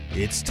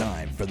It's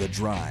time for The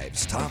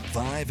Drive's Top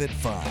 5 at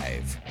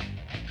 5.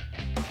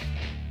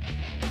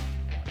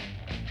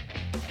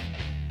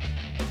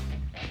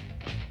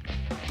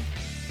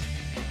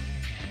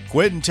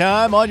 Quitting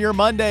time on your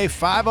Monday,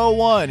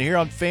 5:01 here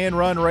on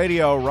Fanrun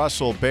Radio.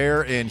 Russell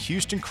Bear and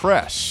Houston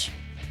Kress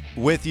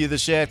with you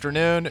this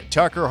afternoon.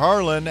 Tucker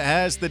Harlan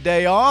has the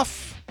day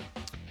off.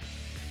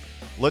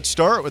 Let's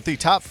start with the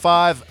top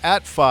 5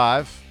 at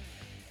 5.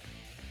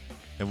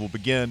 And we'll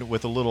begin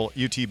with a little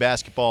UT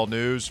basketball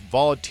news.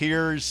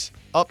 Volunteers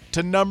up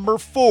to number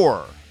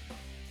 4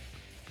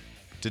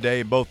 today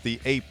in both the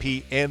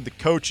AP and the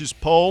coaches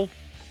poll.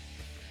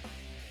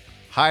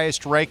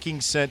 Highest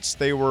ranking since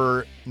they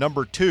were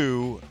number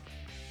 2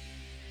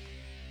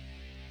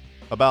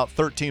 about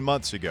 13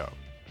 months ago,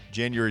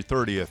 January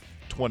 30th,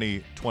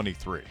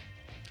 2023.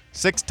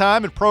 Sixth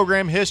time in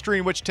program history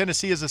in which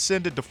Tennessee has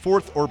ascended to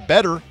 4th or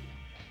better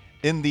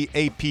in the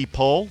AP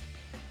poll.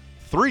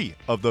 3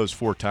 of those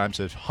 4 times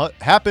have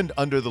happened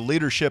under the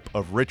leadership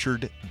of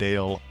Richard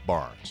Dale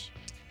Barnes.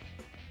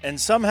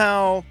 And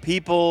somehow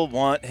people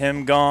want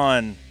him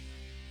gone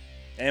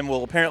and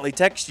will apparently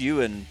text you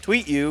and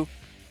tweet you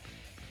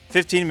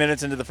 15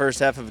 minutes into the first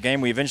half of the game.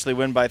 We eventually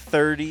win by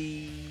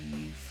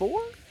 34?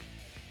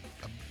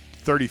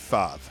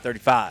 35.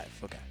 35,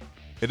 okay.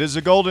 It is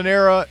a golden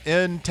era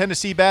in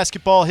Tennessee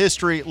basketball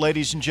history,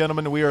 ladies and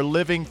gentlemen. We are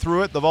living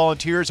through it. The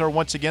Volunteers are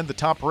once again the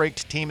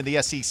top-ranked team in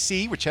the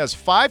SEC, which has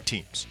 5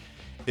 teams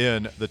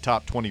in the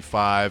top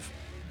 25.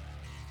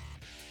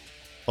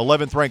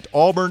 11th-ranked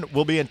Auburn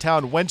will be in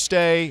town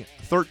Wednesday.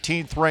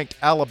 13th-ranked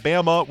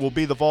Alabama will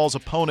be the Vols'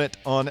 opponent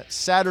on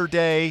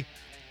Saturday.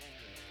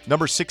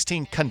 Number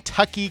 16,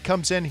 Kentucky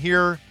comes in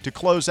here to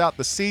close out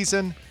the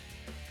season.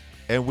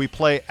 And we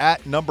play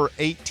at number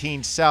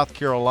 18, South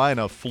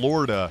Carolina.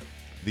 Florida,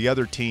 the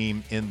other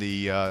team in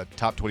the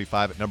top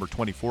 25 at number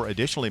 24.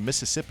 Additionally,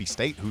 Mississippi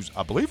State, who's,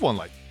 I believe, won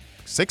like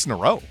 6 in a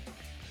row.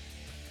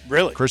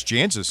 Really? Chris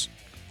Jans's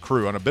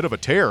crew on a bit of a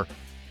tear.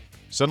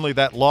 Suddenly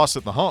that loss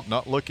at the hump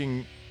not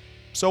looking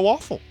so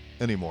awful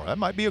anymore. That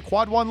might be a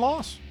quad 1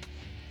 loss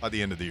by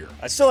the end of the year.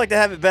 I still like to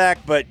have it back,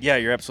 but yeah,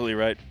 you're absolutely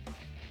right.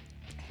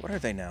 What are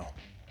they now?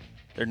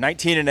 They're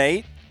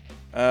 19-8,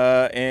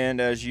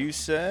 and as you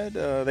said,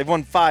 they've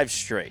won 5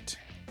 straight.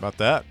 About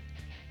that.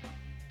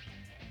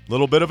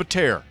 Little bit of a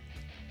tear.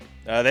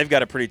 They've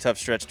got a pretty tough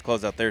stretch to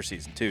close out their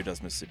season, too,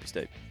 does Mississippi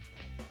State.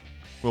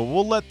 Well,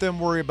 we'll let them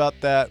worry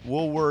about that.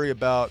 We'll worry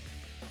about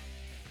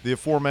the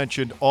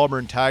aforementioned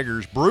Auburn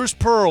Tigers. Bruce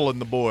Pearl and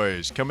the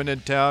boys coming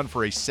in town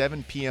for a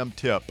 7 p.m.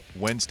 tip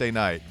Wednesday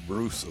night.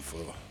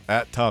 Brucifer.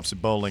 At Thompson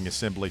Bowling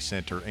Assembly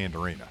Center and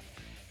Arena.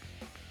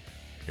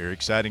 Very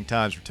exciting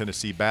times for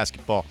Tennessee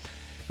basketball.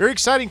 Very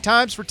exciting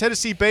times for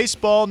Tennessee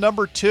baseball.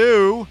 Number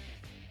 2,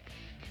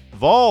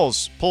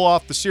 Vols pull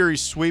off the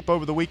series sweep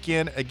over the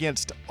weekend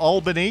against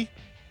Albany,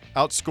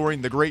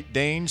 outscoring the Great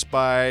Danes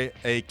by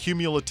a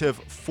cumulative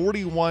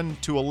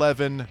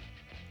 41-11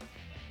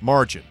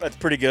 margin. That's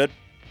pretty good.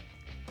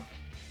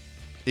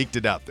 Eked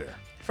it out there.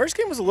 First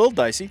game was a little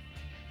dicey.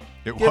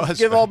 It was.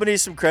 Give Albany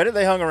some credit.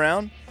 They hung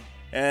around.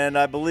 And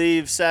I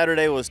believe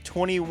Saturday was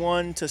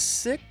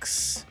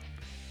 21-6.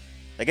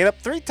 They gave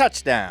up 3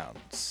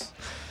 touchdowns.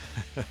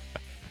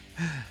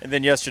 And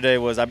then yesterday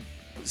was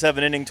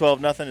 7 inning,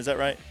 12-0. Is that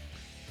right?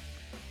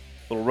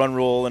 Little run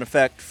rule in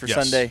effect for Yes.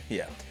 Sunday.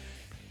 Yeah.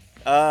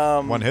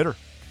 1 hitter.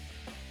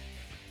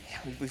 Yeah,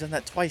 we've done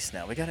that twice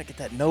now. We got to get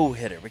that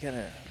no-hitter. We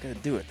gotta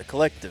do it. The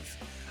collective.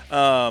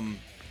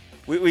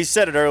 We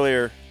said it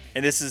earlier,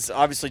 and this is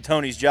obviously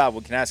Tony's job.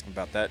 We can ask him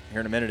about that here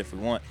in a minute if we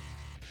want.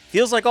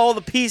 Feels like all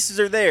the pieces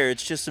are there.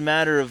 It's just a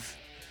matter of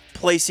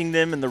placing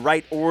them in the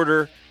right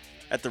order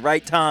at the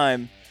right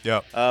time.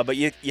 Yep. But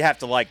you have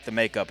to like the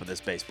makeup of this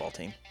baseball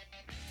team.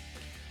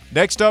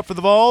 Next up for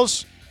the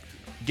Vols,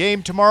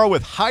 game tomorrow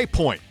with High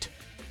Point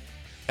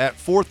at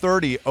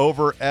 4:30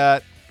 over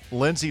at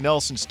Lindsey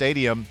Nelson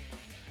Stadium.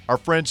 Our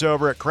friends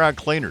over at Crown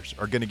Cleaners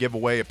are going to give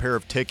away a pair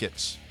of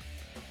tickets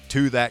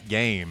to that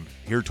game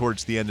here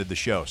towards the end of the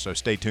show. So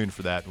stay tuned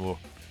for that. We'll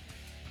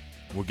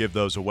give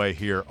those away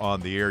here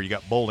on the air. You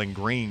got Bowling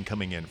Green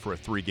coming in for a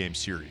 3-game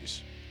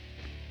series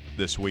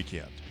this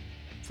weekend.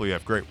 Hopefully you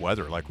have great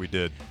weather like we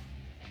did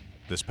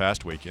this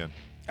past weekend.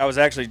 I was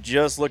actually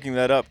just looking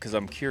that up because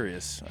I'm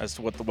curious as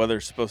to what the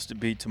weather's supposed to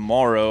be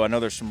tomorrow. I know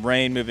there's some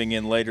rain moving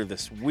in later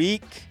this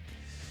week.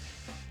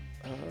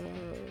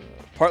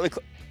 Partly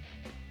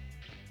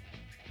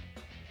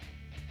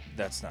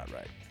that's not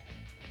right.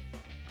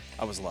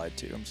 I was lied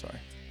to. I'm sorry.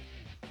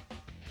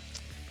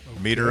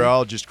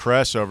 Meteorologist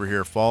Kress over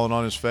here falling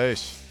on his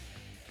face.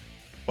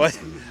 What?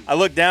 I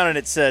looked down and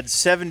it said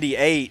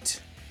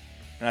 78,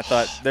 and I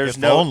thought there's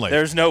If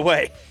no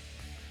way.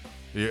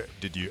 Yeah,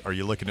 are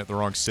you looking at the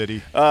wrong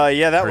city?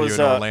 Yeah, that Are was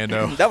you in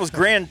Orlando? That was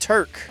Grand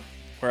Turk,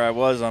 where I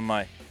was on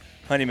my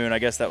honeymoon. I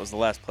guess that was the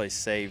last place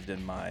saved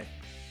in my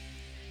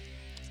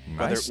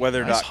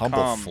weather.com. Nice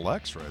humble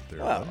flex right there.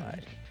 Well, I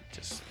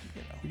just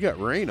You got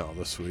rain all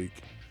this week.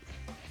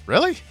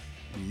 Really?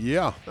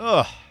 Yeah.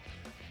 Ugh.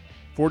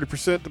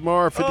 40%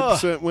 tomorrow,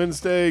 50%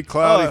 Wednesday,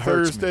 cloudy it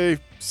hurts Thursday,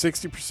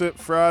 60%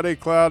 Friday,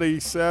 cloudy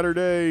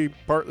Saturday,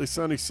 partly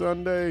sunny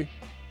Sunday.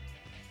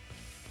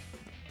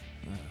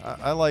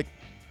 I like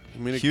I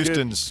mean,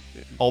 Houston's,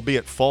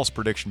 albeit false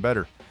prediction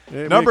better.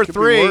 Number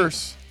 3,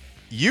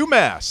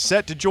 UMass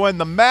set to join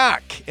the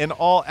MAC in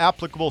all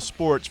applicable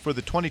sports for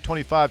the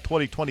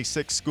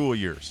 2025-2026 school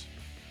years.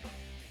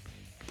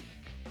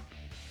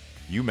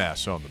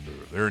 UMass on the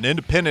move. They're an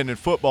independent in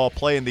football,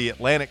 playing the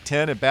Atlantic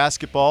 10 in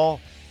basketball.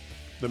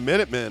 The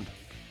Minutemen.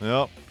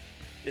 Yep.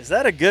 Is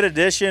that a good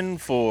addition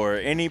for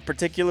any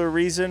particular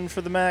reason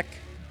for the MAC?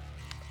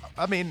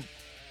 I mean,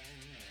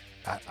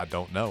 I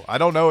don't know. I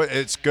don't know.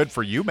 It's good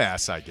for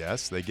UMass, I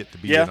guess. They get to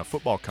be in a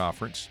football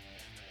conference.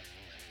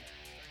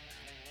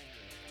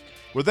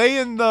 Were they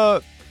in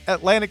the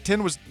Atlantic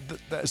 10?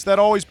 Has that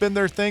always been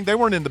their thing? They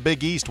weren't in the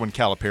Big East when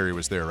Calipari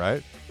was there,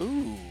 right?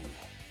 Ooh.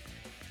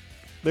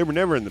 They were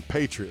never in the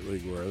Patriot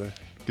League, were they?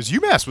 Because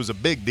UMass was a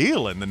big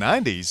deal in the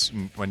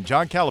 90s when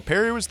John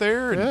Calipari was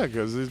there. Yeah,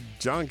 because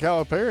John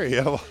Calipari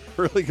had a lot of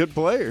really good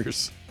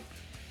players.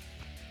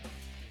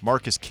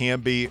 Marcus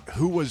Camby,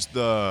 who was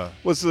the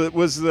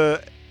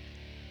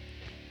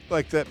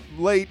like that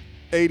late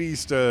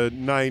 80s to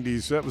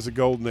 90s, that was a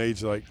golden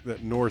age, like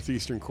that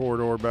Northeastern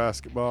Corridor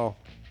basketball.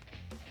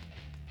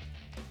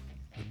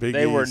 The Big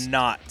They East. were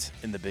not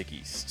in the Big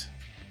East.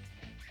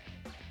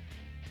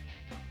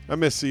 I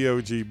miss the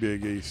OG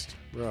Big East,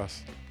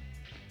 Russ.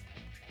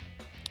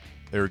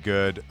 They were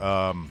good. It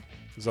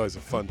was always a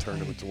fun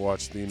tournament to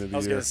watch at the end of the I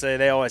was year. going to say,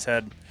 they always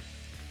had,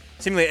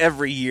 seemingly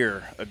every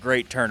year, a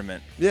great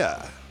tournament.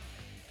 Yeah.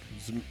 It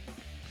was the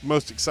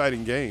most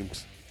exciting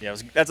games. Yeah,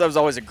 that was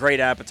always a great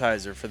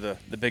appetizer for the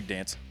big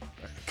dance.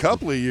 A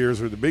couple of years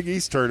where the Big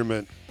East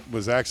tournament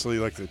was actually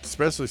like,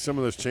 especially some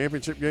of those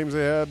championship games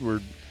they had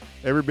were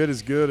every bit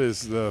as good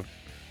as the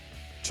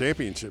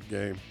championship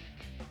game.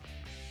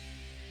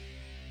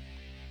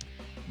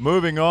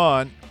 Moving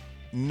on,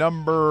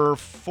 number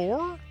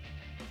 4.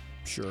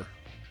 Sure.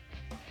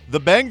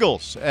 The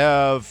Bengals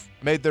have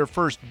made their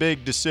first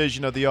big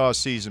decision of the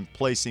offseason,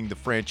 placing the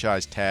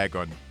franchise tag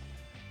on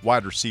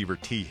wide receiver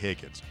T.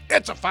 Higgins.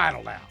 It's a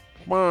final now.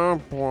 Wah,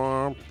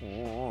 wah,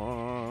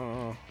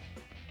 wah.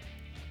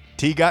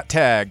 T got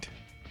tagged.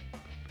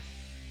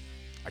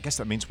 I guess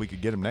that means we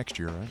could get him next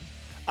year, right?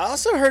 I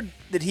also heard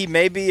that he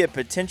may be a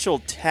potential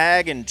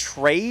tag and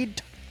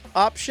trade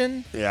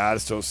option. Yeah, I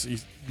just don't see.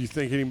 You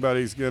think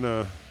anybody's going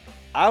to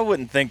I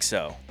wouldn't think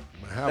so.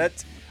 have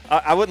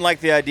I wouldn't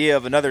like the idea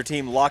of another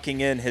team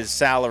locking in his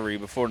salary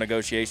before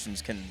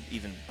negotiations can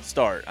even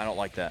start. I don't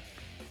like that.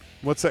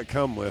 What's that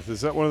come with?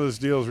 Is that one of those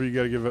deals where you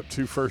got to give up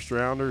 2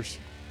 first-rounders?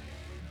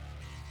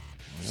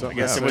 I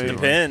guess it would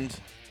depend.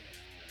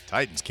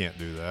 Titans can't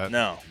do that.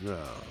 No. No.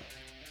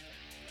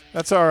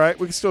 That's all right.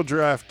 We can still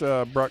draft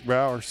Brock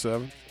Bowers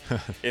 7.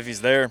 If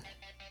he's there.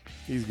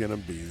 He's going to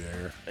be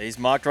there. He's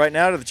mocked right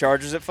now to the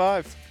Chargers at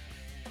 5.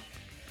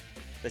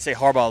 They say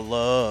Harbaugh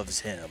loves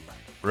him.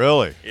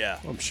 Really? Yeah.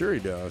 I'm sure he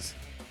does.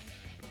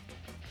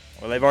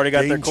 Well, they've already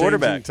got their Game-changing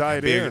quarterback.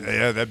 tight end.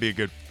 Yeah, that'd be a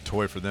good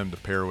toy for them to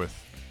pair with.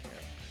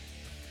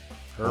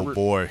 Herbert. Oh,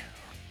 boy.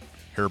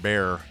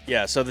 Herbert.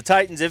 Yeah, so the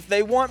Titans, if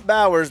they want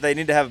Bowers, they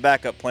need to have a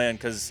backup plan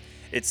because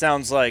it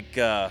sounds like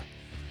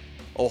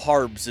old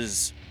Harbs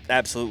is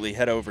absolutely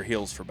head over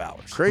heels for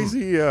Bowers.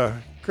 Crazy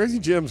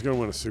Jim's going to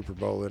win a Super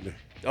Bowl, isn't he?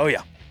 Oh,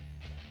 yeah.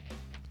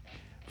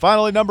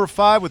 Finally, number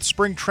 5, with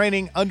spring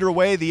training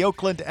underway, the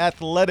Oakland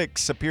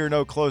Athletics appear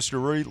no closer to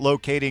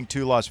relocating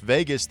to Las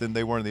Vegas than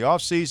they were in the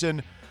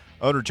offseason.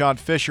 Owner John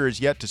Fisher is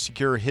yet to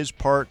secure his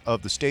part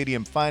of the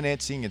stadium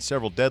financing, and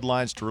several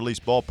deadlines to release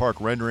ballpark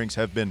renderings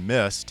have been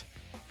missed.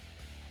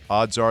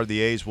 Odds are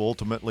the A's will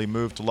ultimately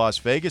move to Las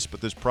Vegas,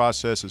 but this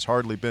process has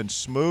hardly been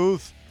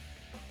smooth.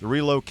 The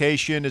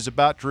relocation is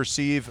about to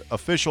receive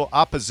official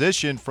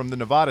opposition from the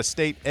Nevada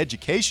State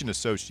Education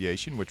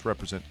Association, which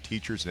represents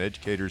teachers and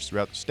educators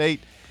throughout the state.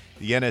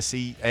 The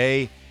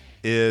NSEA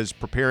is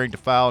preparing to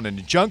file an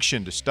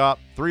injunction to stop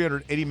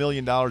 $380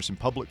 million in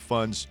public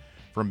funds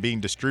from being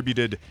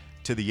distributed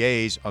to the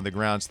A's on the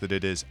grounds that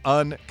it is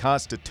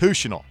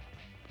unconstitutional.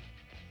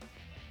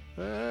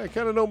 I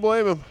kind of don't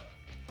blame him.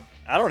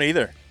 I don't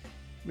either.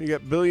 You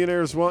got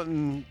billionaires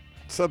wanting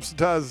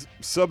subsidized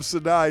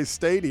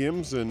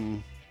stadiums,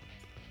 and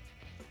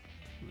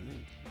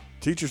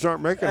teachers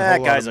aren't making a whole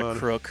That lot guy's of a money.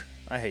 crook.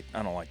 I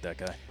don't like that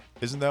guy.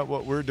 Isn't that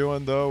what we're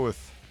doing, though,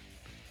 with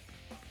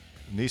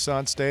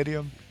Nissan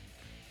Stadium?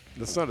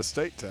 That's not a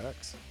state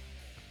tax.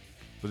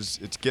 But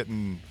it's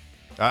getting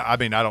 – I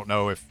mean, I don't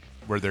know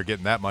where they're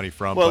getting that money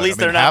from. Well, but at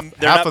least I mean,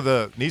 they're not- half of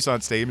the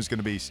Nissan Stadium is going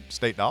to be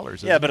state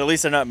dollars. Yeah, but at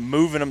least they're not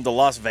moving him to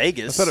Las I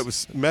Vegas. thought it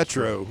was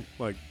metro,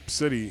 like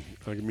city,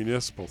 like a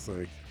municipal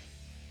thing.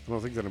 I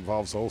don't think that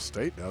involves the whole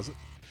state, does it?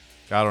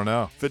 I don't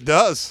know. If it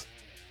does,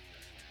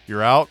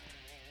 You're out?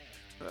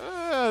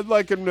 I'd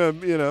like him to,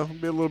 be a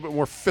little bit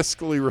more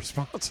fiscally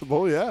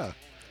responsible, yeah.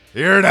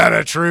 You're not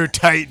a true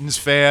Titans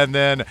fan,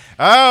 then.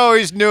 I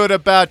always knew it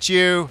about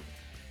you.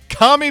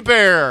 Commie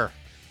Bear.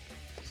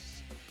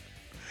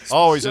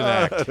 Always an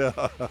act.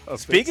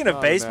 Speaking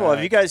of baseball,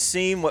 have you guys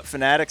seen what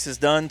Fanatics has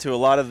done to a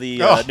lot of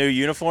the new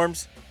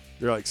uniforms?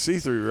 They're like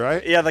see-through,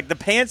 right? Yeah, like the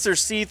pants are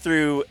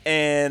see-through,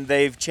 and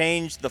they've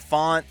changed the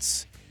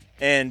fonts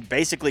and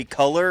basically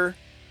color.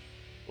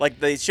 Like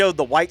they showed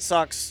the White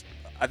Sox,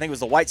 I think it was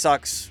the White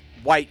Sox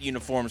white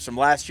uniforms from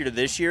last year to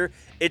this year.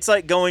 It's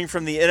like going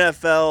from the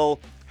NFL.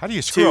 How do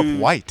you screw up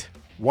white?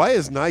 Why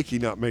is Nike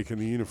not making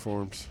the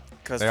uniforms?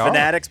 Because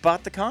Fanatics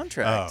bought the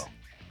contract. Oh.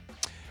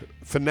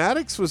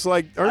 Fanatics was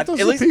like, aren't those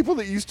the people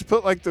that used to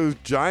put like those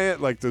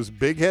giant, like those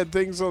big head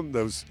things on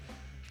those,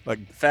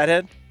 like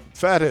Fathead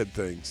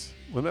things?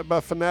 Wasn't that by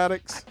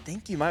Fanatics? I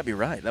think you might be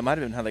right. That might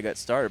have been how they got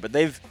started. But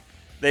they've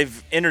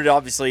entered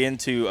obviously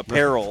into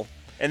apparel,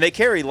 and they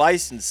carry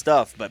licensed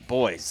stuff. But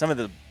boy, some of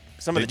the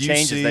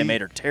changes they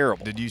made are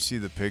terrible. Did you see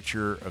the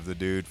picture of the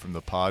dude from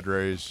the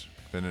Padres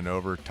bending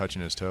over,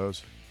 touching his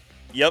toes?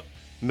 Yep.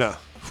 No.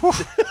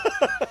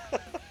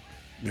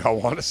 Y'all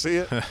want to see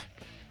it?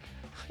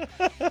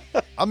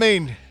 I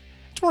mean,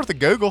 it's worth a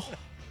Google.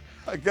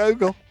 A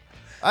Google.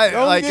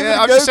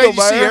 I'm just saying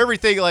you see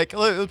everything. Like,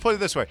 let's put it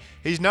this way: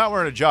 he's not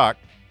wearing a jock,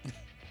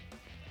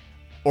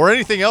 or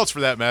anything else for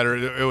that matter.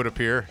 It would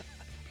appear.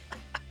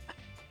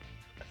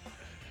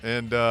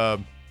 And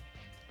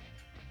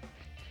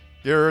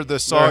you heard the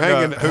song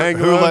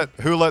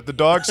 "Who Let the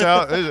Dogs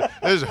Out"? This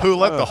is "Who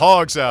Let the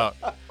Hogs Out."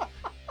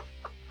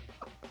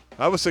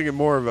 I was thinking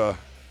more of a.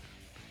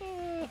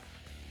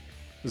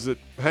 Does it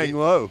hang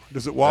low?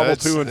 Does it wobble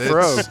to and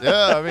fro?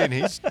 Yeah, I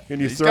mean Can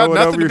you throw it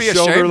over your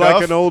shoulder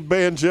like an old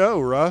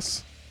banjo,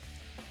 Russ?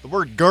 The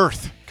word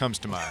girth comes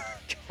to mind.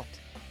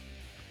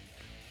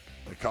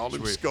 They called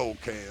him Skull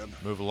Can.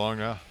 Move along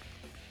now.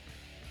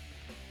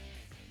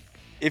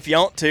 If you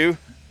want to.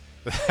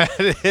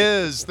 That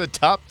is the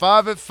top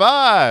 5 at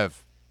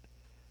 5.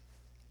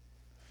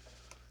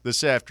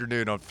 This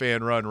afternoon on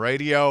Fanrun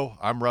Radio,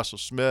 I'm Russell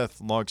Smith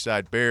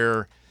alongside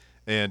Bear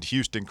and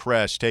Houston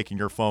Crest taking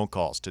your phone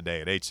calls today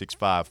at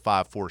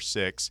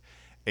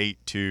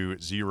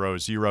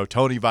 865-546-8200.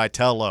 Tony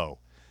Vitello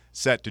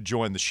set to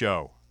join the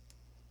show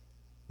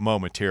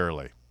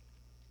momentarily.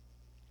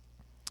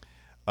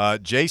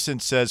 Jason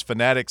says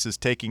Fanatics is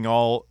taking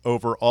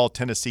over all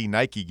Tennessee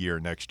Nike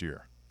gear next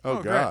year.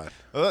 Oh God!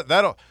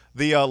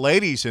 The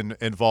ladies in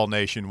Vol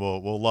Nation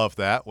will love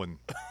that when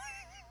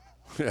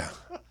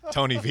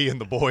Tony V and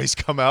the boys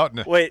come out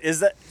and wait, is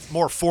that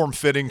more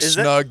form-fitting,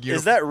 snug?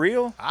 Is that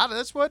real?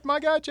 That's what my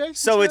guy Jason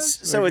says.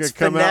 So it's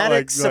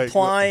Fanatics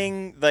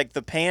supplying like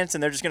the pants,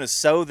 and they're just going to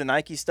sew the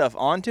Nike stuff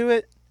onto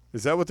it.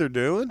 Is that what they're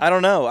doing? I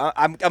don't know.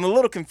 I'm a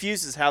little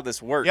confused as how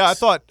this works. Yeah,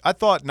 I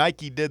thought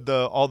Nike did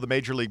all the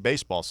Major League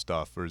Baseball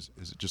stuff, or is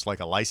it just like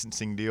a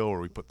licensing deal where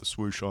we put the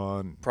swoosh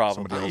on?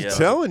 Probably. I'm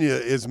telling you,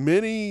 as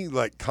many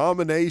like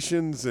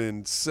combinations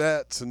and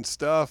sets and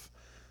stuff,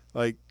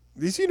 like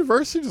these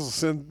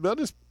universities they'll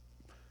just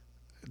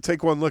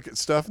take one look at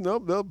stuff and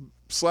they'll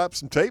slap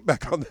some tape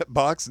back on that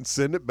box and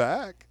send it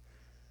back.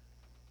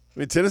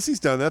 I mean,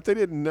 Tennessee's done that. They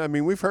didn't. I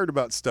mean, we've heard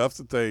about stuff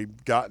that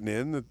they've gotten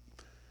in that.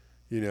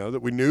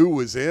 That we knew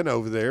was in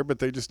over there, but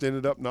they just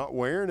ended up not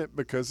wearing it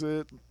because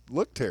it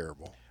looked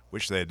terrible.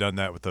 Wish they had done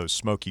that with those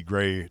smoky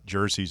gray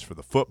jerseys for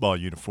the football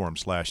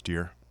uniforms last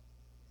year.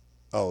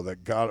 Oh,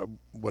 that got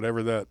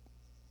whatever that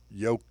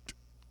yoked.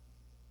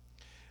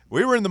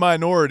 We were in the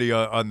minority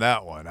on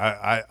that one.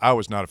 I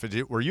was not a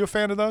fan. Were you a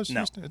fan of those?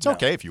 No. It's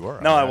okay if you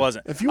were. No, I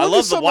wasn't. If you want to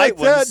do something like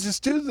that,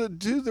 just do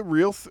the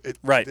real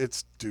right.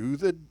 It's do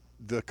the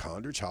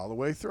Condrich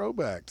Holloway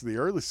throwback to the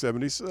early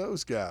 70s.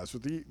 Those guys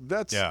with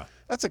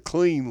that's a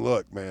clean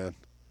look, man.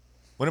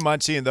 Wouldn't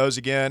mind seeing those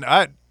again.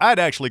 I'd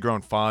actually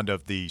grown fond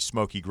of the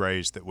smoky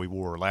grays that we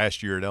wore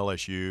last year at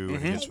LSU.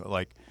 Mm-hmm.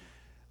 And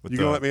with you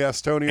gonna let me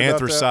ask Tony about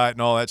anthracite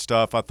and all that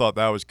stuff? I thought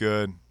that was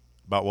good.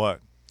 About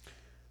what?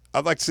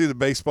 I'd like to see the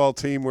baseball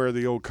team wear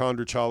the old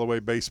Condrich Holloway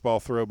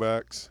baseball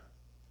throwbacks.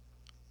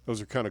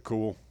 Those are kind of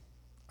cool.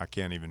 I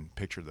can't even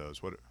picture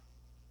those. What?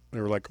 They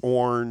were like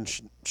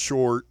orange,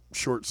 short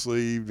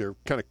sleeve. They're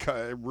kind of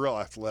cut, real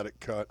athletic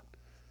cut.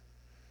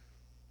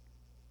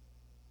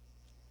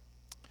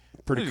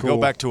 Pretty cool.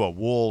 Go back to a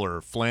wool or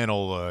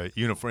flannel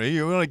uniform.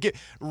 You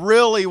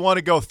really want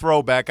to go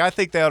throwback. I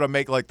think they ought to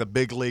make like the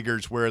big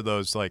leaguers wear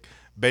those like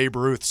Babe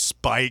Ruth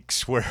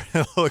spikes where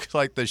it looks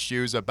like the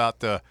shoe's about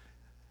to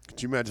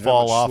Could you imagine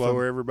fall how much off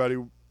slower everybody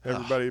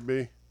would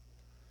be?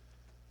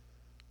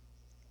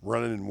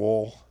 Running in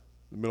wool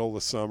in the middle of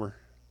the summer.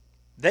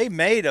 They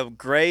made a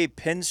gray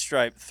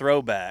pinstripe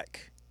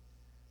throwback.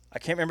 I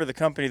can't remember the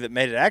company that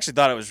made it. I actually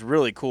thought it was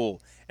really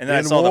cool. And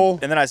then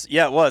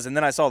it was. And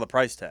then I saw the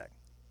price tag.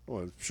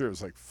 Well, I'm sure it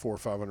was like $400 or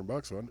 $500,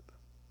 wasn't it?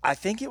 I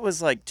think it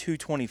was like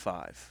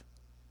 $225.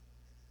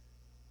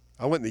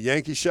 I went in the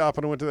Yankee shop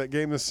and I went to that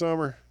game this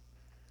summer,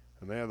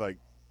 and they had like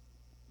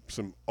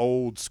some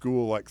old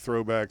school like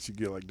throwbacks. You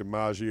get like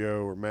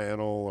DiMaggio or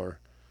Mantle or.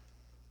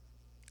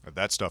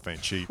 That stuff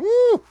ain't cheap.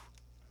 Woo!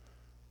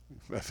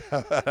 I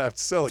have to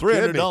sell a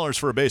 $300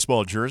 for a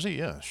baseball jersey?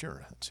 Yeah,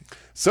 sure.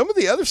 Some of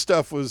the other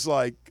stuff was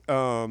like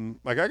I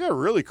got a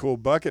really cool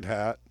bucket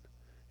hat,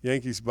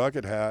 Yankees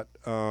bucket hat.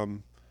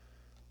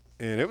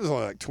 and it was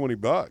only like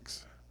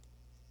 $20.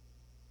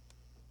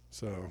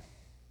 So,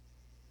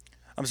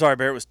 I'm sorry,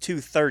 Bear. It was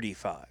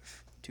 $235.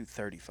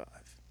 $235.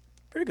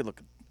 Pretty good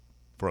looking.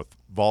 For a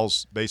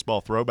Vols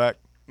baseball throwback.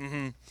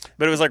 Mm-hmm.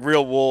 But it was like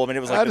real wool. I mean,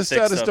 it was like I the just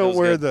thick stuff. don't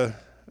wear the.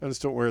 I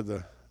just don't wear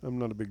the. I'm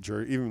not a big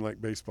jersey, even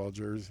like baseball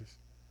jerseys.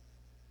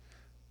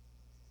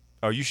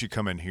 Oh, you should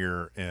come in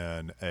here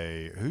in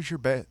a. Who's your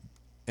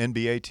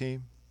NBA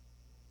team?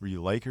 Were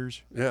you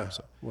Lakers? Yeah.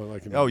 Well,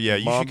 like Oh yeah,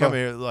 you Mamba, should come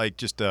here like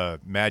just a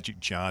Magic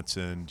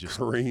Johnson, just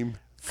Kareem,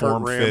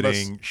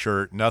 form-fitting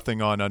shirt,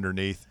 nothing on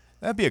underneath.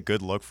 That'd be a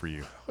good look for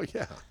you. Oh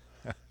yeah,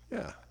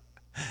 yeah.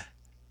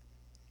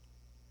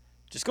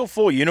 Just go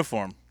full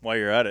uniform while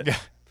you're at it. Yeah.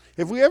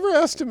 Have we ever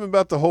asked him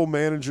about the whole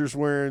managers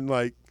wearing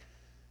like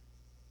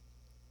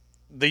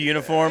the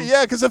uniform?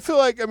 Yeah, because I feel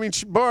like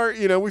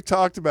we've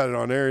talked about it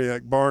on air.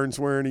 Like Barnes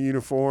wearing a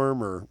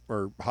uniform or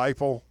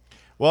Heupel.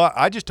 Well,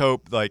 I just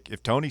hope like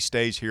if Tony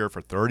stays here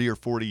for 30 or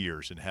 40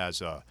 years and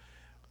has a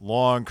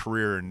long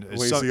career and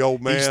he's the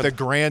old man. He's the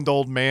grand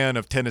old man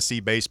of Tennessee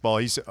baseball.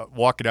 He's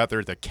walking out there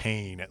with a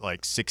cane at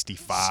like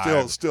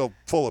 65. Still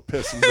full of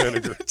piss and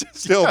vinegar.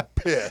 Still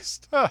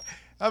pissed.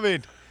 I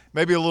mean,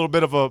 maybe a little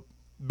bit of a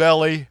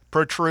belly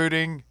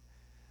protruding,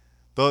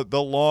 the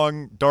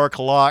long dark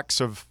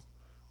locks of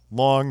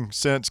long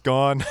since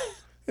gone.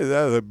 Yeah,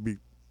 that'd be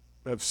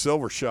have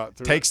silver shot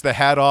through. Takes the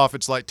hat off.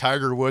 It's like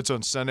Tiger Woods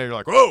on Sunday. You're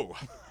like, whoa.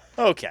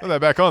 Okay. Put that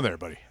back on there,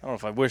 buddy. I don't know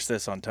if I wish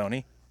this on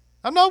Tony.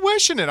 I'm not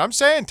wishing it. I'm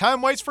saying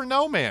time waits for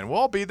no man. We'll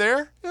all be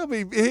there.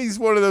 He's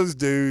one of those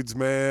dudes,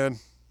 man.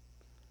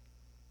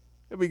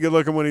 He'll be good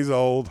looking when he's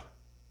old.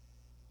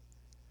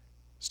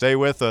 Stay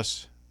with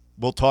us.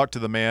 We'll talk to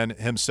the man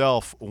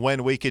himself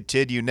when we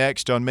continue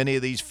next on many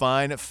of these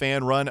fine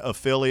fan-run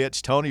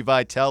affiliates. Tony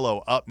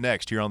Vitello up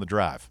next here on The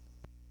Drive.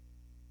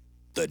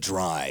 The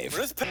Drive.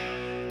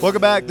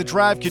 Welcome back. The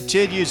Drive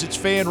continues. It's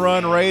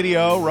Fan-Run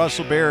Radio.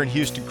 Russell Bear and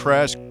Houston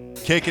Crest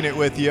kicking it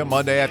with you.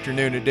 Monday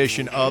afternoon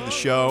edition of the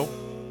show.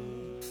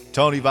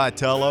 Tony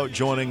Vitello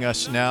joining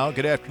us now.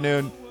 Good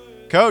afternoon.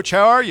 Coach,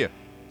 how are you?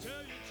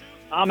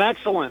 I'm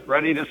excellent.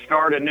 Ready to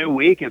start a new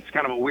week. It's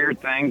kind of a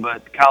weird thing,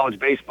 but college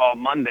baseball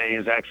Monday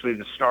is actually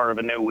the start of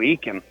a new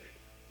week, and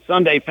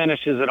Sunday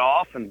finishes it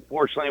off. And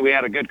fortunately, we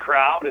had a good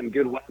crowd and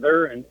good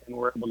weather, and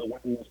we're able to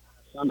win this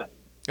past Sunday.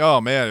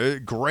 Oh,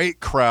 man, great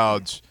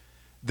crowds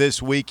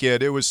this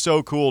weekend. It was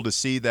so cool to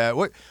see that.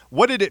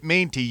 What did it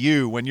mean to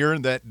you when you're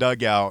in that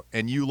dugout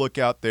and you look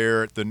out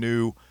there at the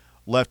new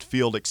left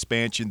field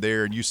expansion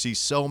there and you see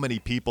so many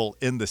people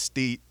in the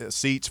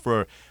seats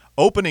for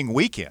opening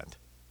weekend?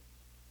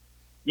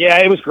 Yeah,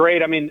 it was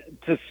great. I mean,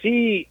 to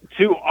see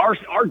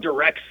our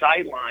direct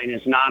sight line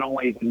is not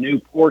only the new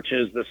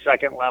porches, the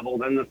second level,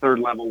 then the third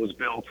level was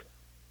built,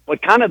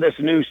 but kind of this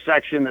new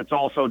section that's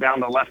also down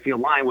the left field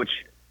line, which,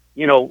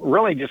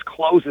 really just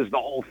closes the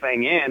whole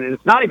thing in. And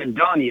it's not even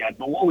done yet,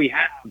 but what we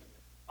have,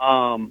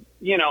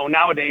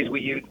 nowadays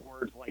we use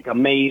words like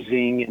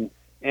amazing and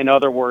in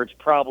other words,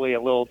 probably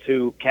a little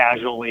too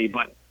casually,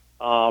 but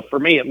for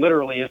me, it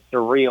literally is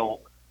surreal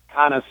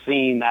kind of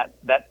seeing that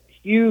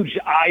huge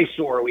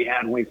eyesore we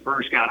had when we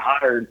first got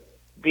hired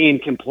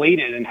being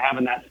completed and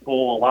having that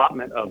full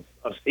allotment of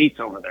seats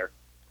over there.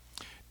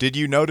 Did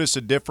you notice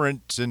a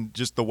difference in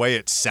just the way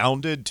it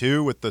sounded,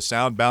 too, with the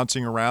sound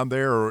bouncing around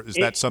there, or is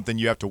that something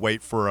you have to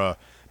wait for a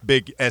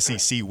big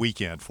SEC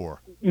weekend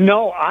for?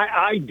 No,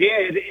 I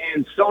did,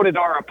 and so did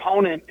our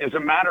opponent. As a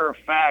matter of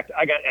fact,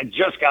 I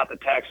just got the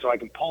text, so I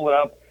can pull it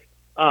up.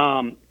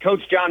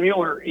 Coach John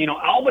Mueller,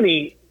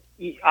 Albany,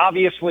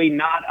 obviously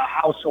not a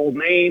household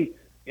name.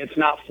 It's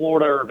not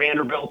Florida or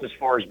Vanderbilt as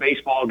far as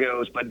baseball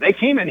goes, but they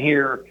came in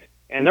here,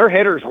 and their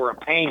hitters were a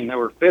pain. They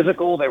were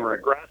physical. They were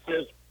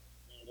aggressive.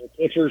 Their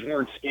pitchers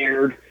weren't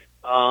scared.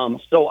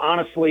 So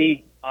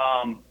honestly,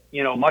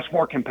 much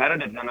more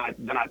competitive than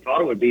I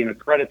thought it would be, and a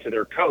credit to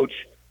their coach,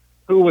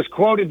 who was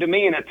quoted to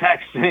me in a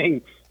text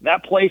saying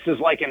that place is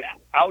like an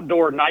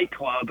outdoor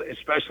nightclub,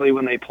 especially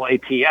when they play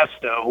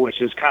Tiesto,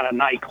 which is kind of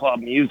nightclub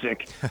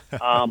music.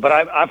 But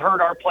I've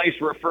heard our place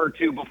referred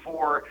to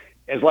before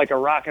as like a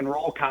rock and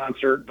roll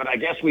concert, but I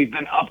guess we've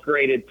been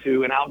upgraded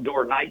to an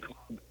outdoor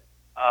nightclub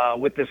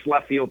with this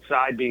left field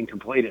side being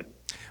completed.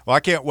 Well, I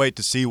can't wait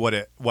to see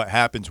what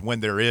happens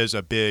when there is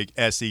a big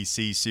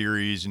SEC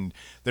series and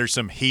there's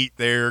some heat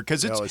there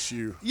because it's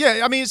LSU.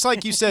 Yeah, I mean it's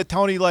like you said,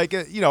 Tony. Like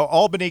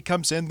Albany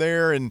comes in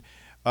there and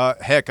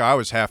heck, I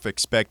was half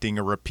expecting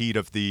a repeat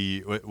of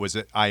was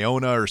it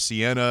Iona or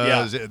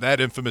Siena, that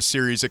infamous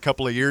series a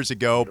couple of years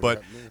ago.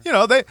 But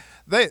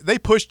they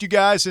pushed you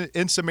guys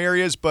in some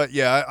areas. But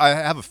yeah, I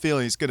have a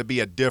feeling it's going to be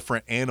a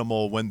different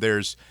animal when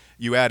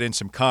you add in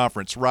some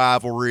conference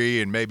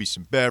rivalry and maybe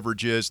some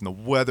beverages and the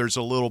weather's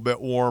a little bit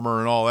warmer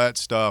and all that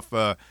stuff.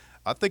 I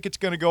think it's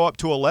going to go up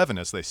to 11,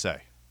 as they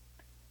say.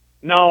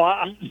 No,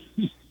 I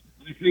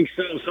think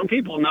so. Some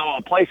people know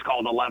a place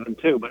called 11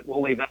 too, but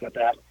we'll leave that at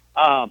that.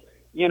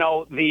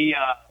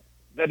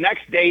 The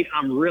next date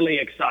I'm really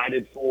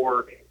excited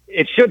for.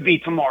 It should be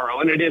tomorrow,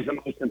 and it is the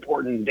most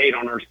important date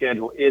on our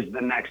schedule, is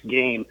the next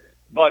game.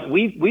 But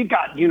we've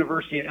got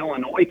University of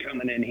Illinois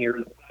coming in here,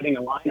 the Fighting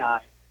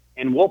Illini,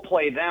 and we'll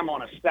play them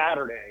on a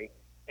Saturday,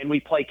 and we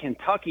play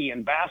Kentucky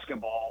in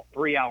basketball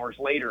 3 hours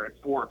later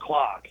at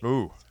 4:00.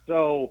 Ooh.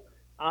 So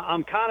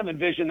I'm kind of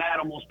envisioning that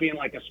almost being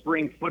like a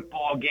spring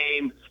football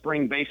game,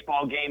 spring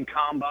baseball game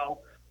combo.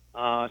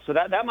 So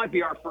that might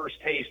be our first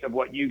taste of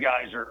what you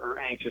guys are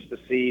anxious to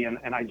see,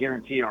 and I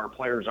guarantee our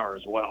players are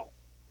as well.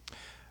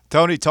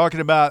 Tony, talking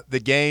about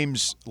the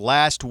games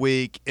last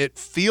week, it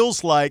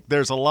feels like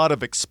there's a lot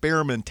of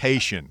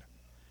experimentation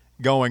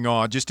going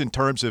on just in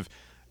terms of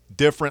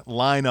different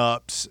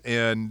lineups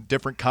and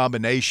different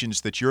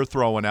combinations that you're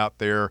throwing out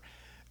there.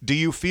 Do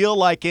you feel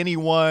like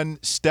anyone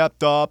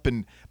stepped up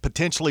and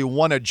potentially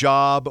won a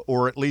job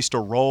or at least a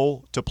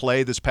role to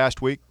play this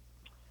past week?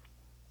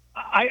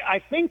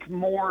 I think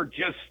more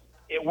just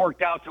it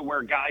worked out to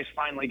where guys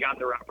finally got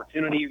their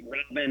opportunity.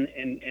 Robin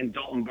and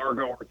Dalton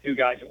Bargo are two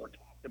guys that were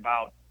talked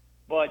about.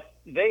 But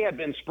they had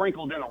been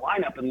sprinkled in the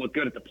lineup and looked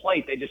good at the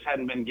plate. They just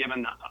hadn't been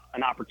given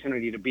an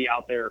opportunity to be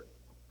out there,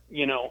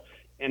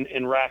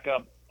 and rack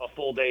up a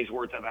full day's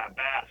worth of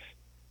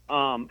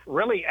at-bats.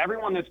 Really,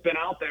 everyone that's been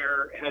out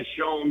there has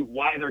shown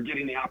why they're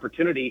getting the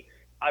opportunity.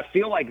 I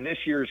feel like this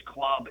year's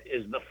club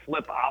is the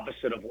flip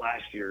opposite of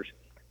last year's.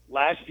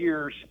 Last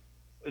year's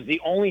was the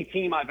only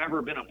team I've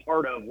ever been a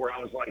part of where I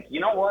was like, you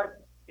know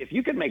what? If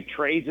you could make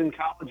trades in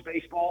college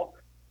baseball,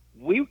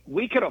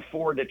 we could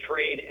afford to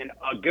trade in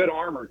a good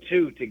arm or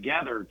two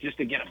together just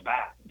to get a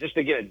bat, just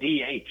to get a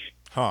DH.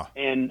 Huh.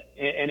 And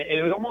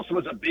it almost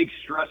was a big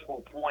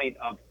stressful point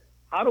of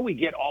how do we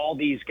get all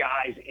these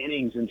guys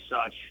innings and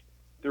such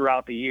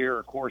throughout the year.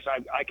 Of course,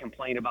 I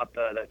complain about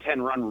the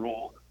 10-run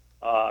rule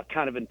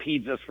kind of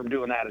impedes us from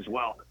doing that as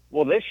well.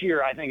 Well, this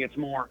year I think it's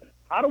more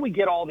how do we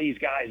get all these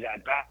guys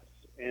at bats?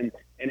 And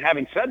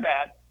having said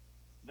that,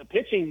 the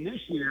pitching this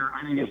year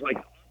I think is like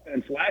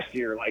offense last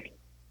year. Like,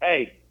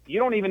 hey, you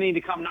don't even need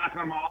to come knocking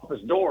on my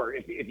office door.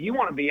 If you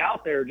want to be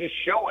out there, just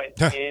show it.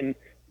 And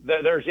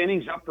there's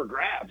innings up for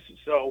grabs.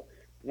 So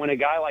when a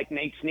guy like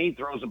Nate Snead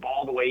throws a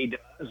ball the way he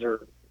does,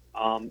 or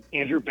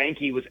Andrew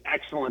Banke was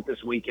excellent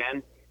this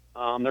weekend,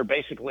 they're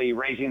basically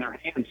raising their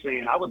hand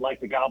saying, I would like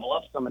to gobble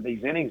up some of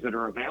these innings that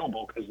are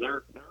available because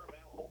they're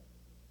available.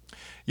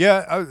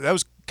 Yeah, that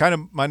was kind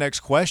of my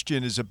next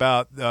question is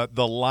about the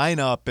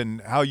lineup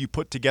and how you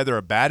put together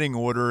a batting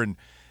order. And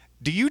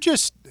do you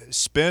just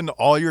spend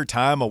all your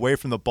time away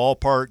from the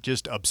ballpark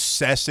just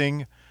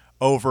obsessing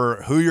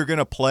over who you're going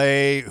to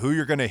play, who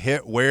you're going to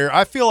hit where?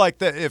 I feel like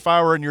that if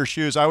I were in your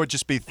shoes, I would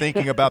just be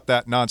thinking about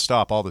that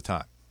nonstop all the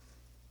time.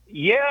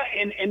 Yeah,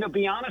 and to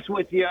be honest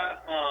with you,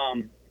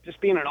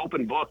 just being an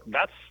open book,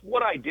 that's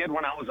what I did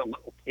when I was a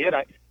little kid.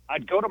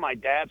 I'd go to my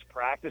dad's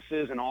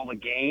practices and all the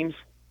games,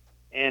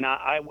 and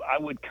I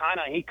would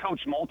he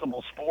coached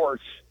multiple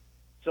sports.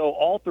 So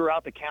all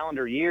throughout the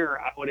calendar year,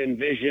 I would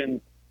envision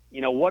 –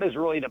 what is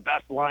really the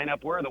best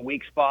lineup? Where are the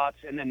weak spots?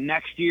 And then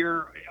next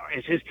year,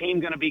 is his team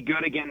going to be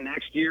good again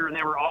next year? And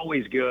they were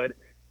always good.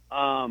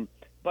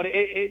 But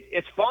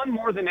it's fun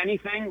more than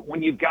anything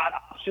when you've got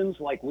options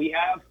like we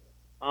have.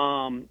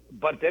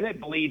 But then it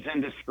bleeds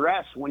into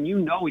stress when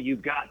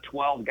you've got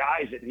 12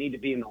 guys that need to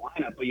be in the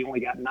lineup, but you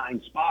only got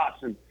 9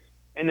 spots.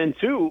 And then,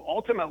 two,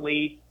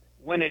 ultimately,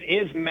 when it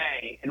is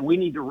May and we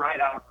need to write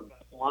out our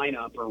best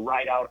lineup or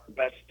write out our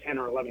best 10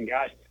 or 11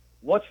 guys,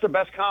 what's the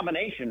best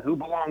combination? Who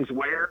belongs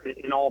where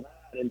and all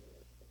that? And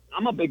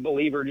I'm a big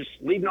believer, just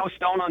leave no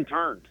stone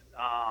unturned.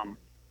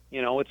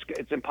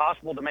 It's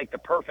impossible to make the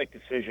perfect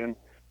decision,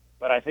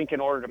 but I think in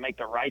order to make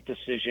the right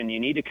decision, you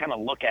need to kind of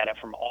look at it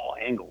from all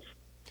angles.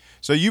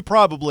 So you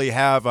probably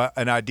have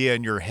an idea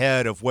in your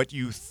head of what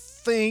you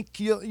think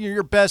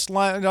your best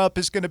lineup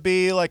is going to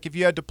be, like if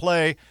you had to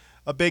play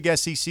a big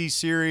SEC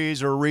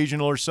series or a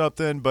regional or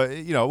something, but,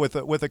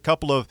 with a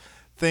couple of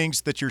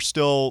things that you're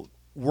still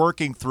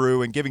working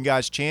through and giving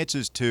guys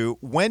chances to.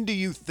 When do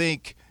you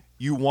think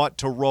you want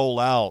to roll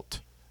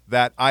out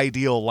that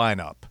ideal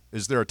lineup?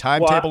 Is there a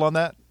timetable on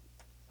that?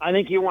 I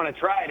think you want to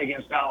try it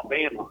against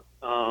Alabama.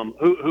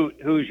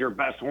 Who's your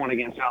best one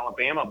against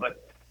Alabama?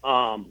 But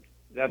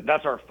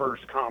that's our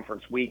first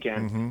conference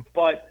weekend. Mm-hmm.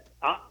 But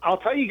I'll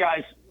tell you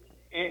guys,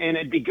 and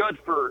it'd be good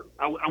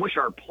I wish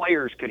our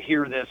players could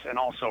hear this and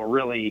also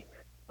really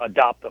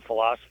adopt the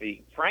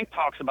philosophy. Frank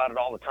talks about it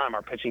all the time,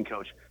 our pitching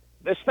coach.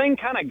 This thing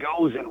kind of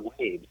goes in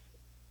waves.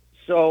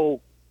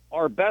 So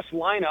our best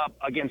lineup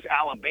against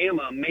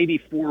Alabama, maybe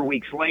 4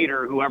 weeks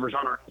later, whoever's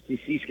on our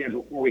SEC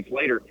schedule 4 weeks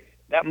later,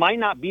 that might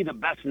not be the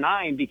best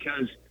 9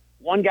 because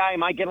one guy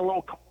might get a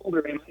little cold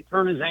or he might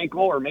turn his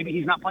ankle or maybe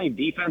he's not playing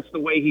defense the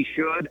way he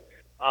should.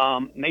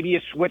 Maybe you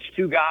switch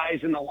 2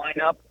 guys in the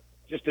lineup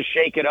just to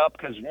shake it up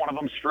because one of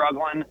them's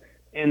struggling.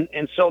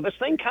 And so this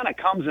thing kind of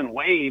comes in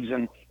waves.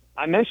 And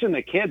I mentioned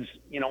the kids,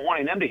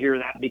 wanting them to hear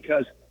that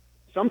because –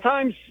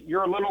 sometimes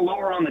you're a little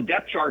lower on the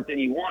depth chart than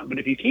you want, but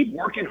if you keep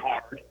working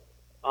hard,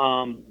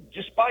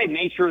 just by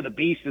nature of the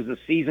beast as the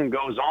season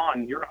goes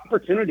on, your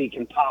opportunity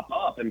can pop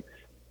up. And,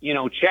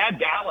 Chad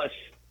Dallas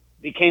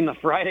became the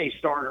Friday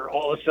starter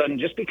all of a sudden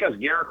just because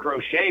Garrett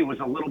Crochet was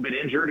a little bit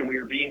injured and we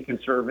were being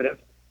conservative.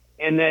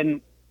 And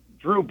then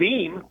Drew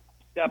Beam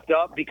stepped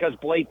up because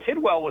Blade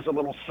Tidwell was a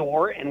little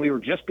sore, and we were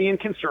just being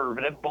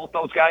conservative. Both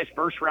those guys,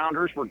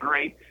 first-rounders, were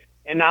great.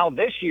 And now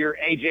this year,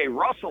 A.J.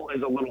 Russell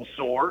is a little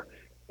sore.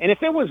 And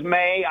if it was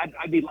May,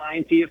 I'd be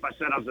lying to you if I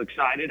said I was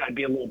excited. I'd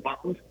be a little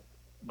bummed.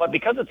 But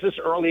because it's this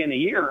early in the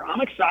year,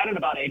 I'm excited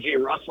about A.J.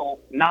 Russell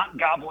not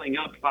gobbling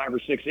up 5 or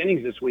 6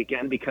 innings this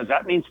weekend, because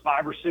that means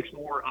 5 or 6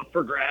 more up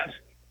for grabs.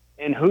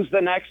 And who's the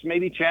next?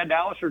 Maybe Chad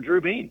Dallas or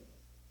Drew Beam.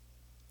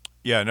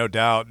 Yeah, no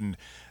doubt. And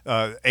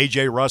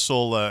A.J.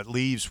 Russell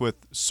leaves with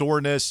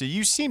soreness.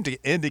 You seem to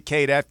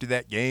indicate after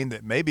that game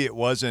that maybe it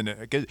wasn't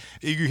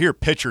 – you hear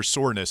pitcher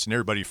soreness and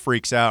everybody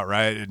freaks out,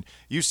 right? And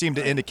you seem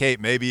to indicate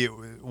maybe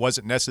it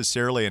wasn't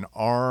necessarily an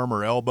arm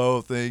or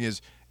elbow thing.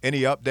 Is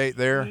any update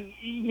there?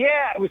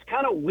 Yeah, it was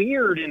kind of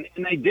weird, and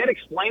they did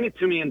explain it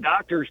to me in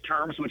doctor's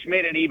terms, which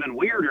made it even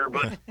weirder.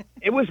 But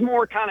it was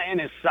more kind of in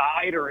his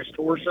side or his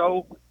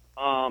torso,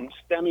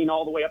 stemming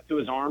all the way up to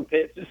his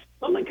armpit. Just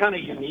something kind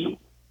of unique.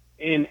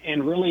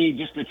 And really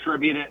just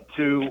attribute it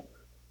to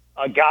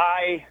a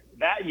guy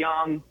that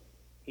young.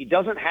 He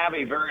doesn't have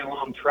a very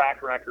long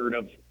track record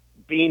of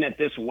being at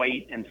this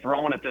weight and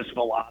throwing at this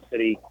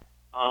velocity.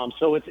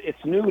 So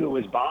it's new to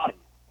his body.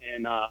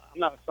 And I'm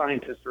not a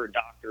scientist or a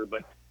doctor,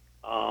 but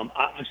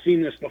I've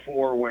seen this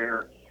before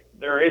where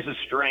there is a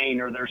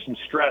strain or there's some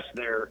stress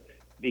there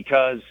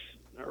because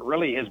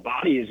really his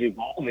body is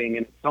evolving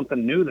and it's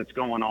something new that's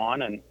going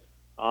on. And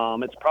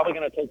it's probably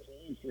going to take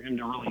time for him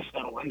to really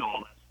settle into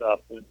all that stuff.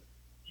 But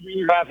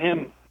you have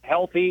him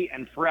healthy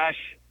and fresh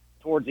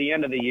towards the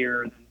end of the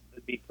year than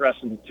to be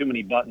pressing too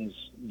many buttons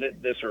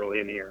this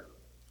early in the year.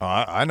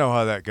 I know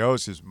how that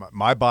goes. Is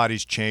my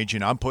body's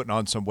changing. I'm putting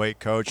on some weight,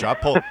 Coach. I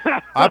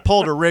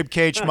pulled a rib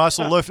cage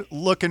muscle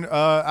looking.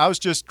 I was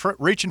just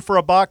reaching for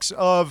a box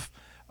of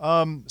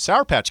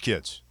Sour Patch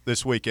Kids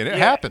this weekend. It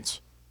happens.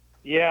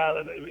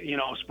 Yeah,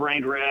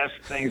 sprained wrist,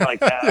 things like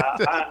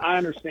that. I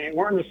understand.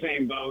 We're in the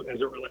same boat as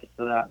it relates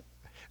to that.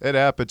 It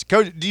happens.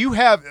 Coach, do you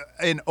have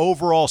an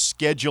overall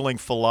scheduling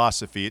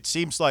philosophy? It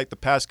seems like the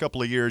past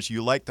couple of years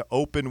you like to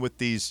open with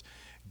these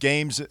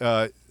games,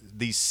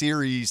 these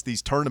series,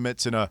 these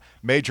tournaments in a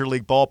major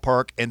league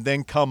ballpark, and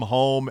then come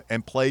home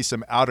and play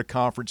some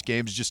out-of-conference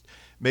games, just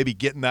maybe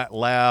get in that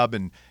lab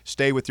and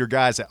stay with your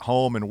guys at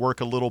home and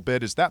work a little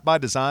bit. Is that by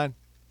design?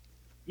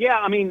 Yeah,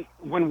 I mean,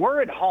 when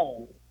we're at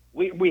home,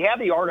 we have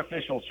the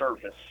artificial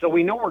surface, so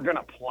we know we're going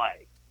to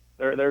play.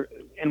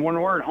 And when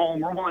we're at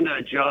home, we're willing to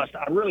adjust.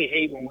 I really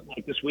hate when,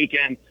 like this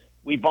weekend,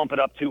 we bump it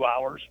up 2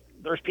 hours.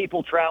 There's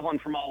people traveling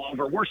from all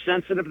over. We're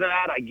sensitive to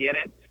that. I get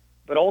it.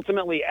 But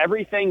ultimately,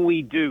 everything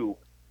we do,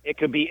 it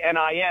could be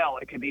NIL,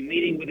 it could be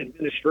meeting with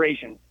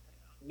administration,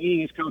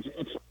 meeting as coaches.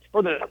 It's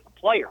for the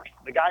players,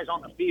 the guys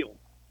on the field.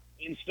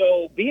 And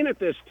so being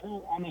at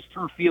on this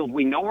turf field,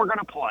 we know we're going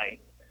to play.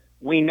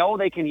 We know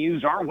they can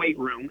use our weight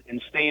room and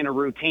stay in a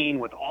routine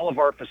with all of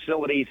our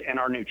facilities and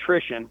our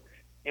nutrition.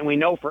 And we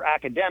know for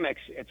academics,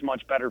 it's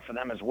much better for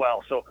them as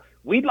well. So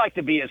we'd like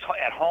to be at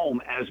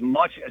home as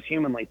much as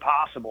humanly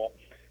possible.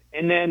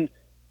 And then,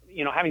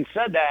 having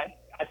said that,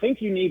 I think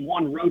you need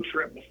one road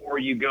trip before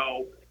you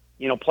go,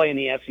 play in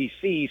the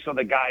SEC so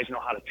the guys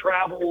know how to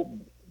travel.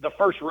 The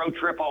first road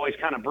trip always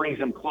kind of brings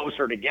them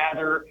closer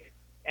together.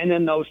 And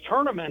then those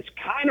tournaments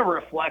kind of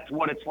reflect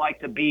what it's like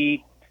to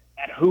be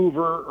at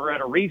Hoover or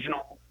at a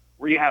regional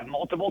where you have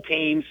multiple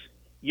teams.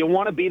 You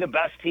want to be the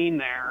best team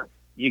there.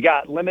 You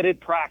got limited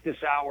practice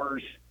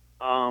hours.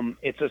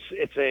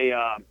 It's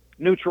a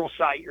neutral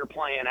site you're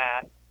playing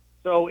at.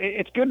 So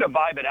it's good to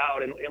vibe it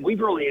out. And we've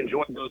really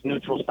enjoyed those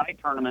neutral site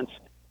tournaments.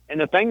 And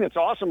the thing that's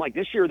awesome, like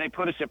this year, they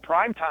put us at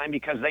prime time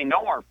because they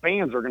know our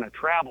fans are going to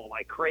travel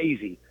like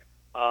crazy.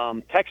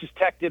 Texas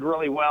Tech did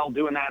really well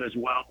doing that as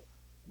well.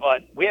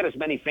 But we had as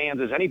many fans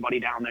as anybody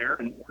down there,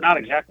 and we're not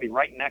exactly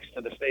right next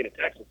to the state of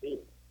Texas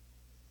either.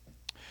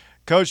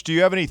 Coach, do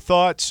you have any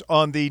thoughts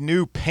on the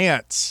new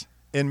pants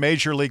in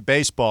Major League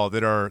Baseball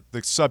that are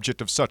the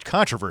subject of such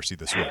controversy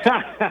this week?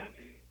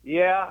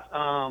 Yeah.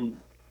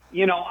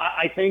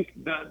 I think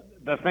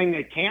the thing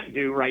they can't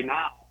do right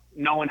now,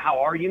 knowing how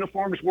our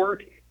uniforms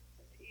work,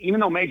 even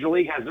though Major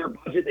League has their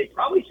budget, they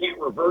probably can't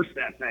reverse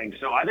that thing.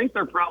 So I think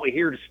they're probably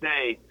here to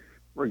stay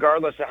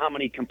regardless of how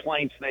many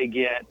complaints they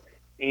get.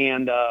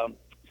 And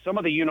some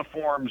of the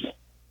uniforms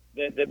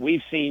that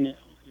we've seen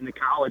in the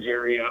college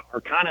area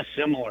are kind of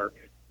similar.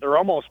 They're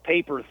almost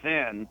paper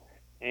thin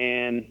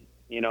and,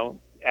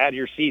 add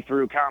your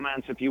see-through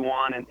comments if you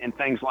want and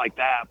things like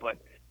that. But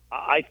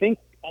I think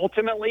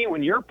ultimately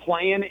when you're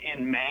playing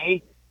in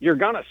May, you're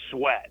going to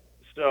sweat.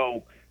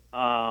 So,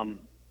 I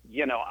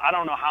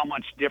don't know how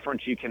much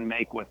difference you can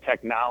make with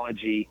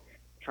technology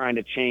trying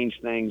to change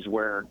things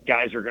where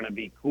guys are going to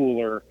be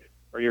cooler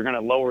or you're going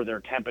to lower their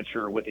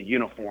temperature with a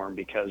uniform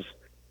because,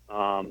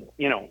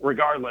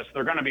 regardless,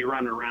 they're going to be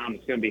running around.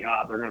 It's going to be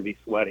hot. They're going to be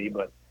sweaty.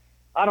 But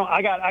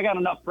I got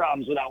enough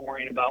problems without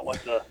worrying about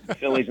what the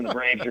Phillies and the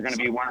Braves are going to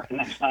be wearing the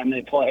next time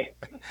they play.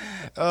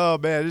 Oh,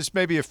 man, just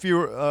maybe a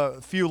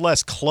few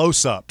less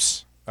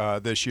close-ups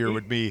this year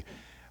would be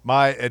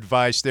my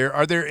advice there.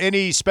 Are there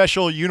any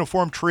special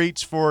uniform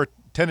treats for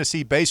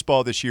Tennessee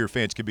baseball this year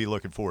fans could be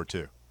looking forward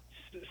to?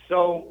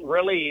 So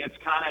really, it's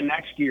kind of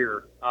next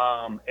year.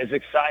 As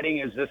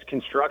exciting as this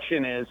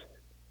construction is,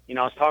 I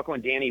was talking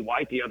with Danny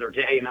White the other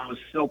day, and I was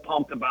so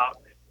pumped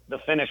about the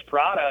finished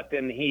product,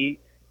 and he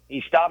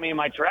stopped me in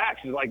my tracks.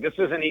 He's like,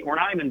 we're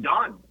not even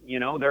done.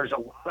 There's a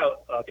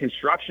lot of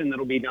construction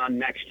that'll be done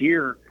next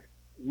year.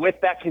 With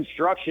that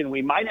construction,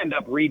 we might end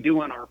up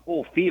redoing our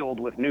full field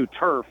with new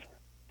turf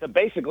to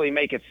basically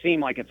make it seem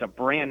like it's a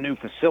brand new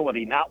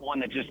facility, not one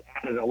that just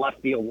added a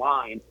left field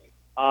line.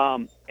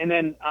 And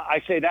then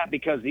I say that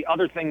because the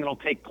other thing that'll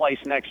take place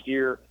next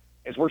year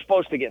is we're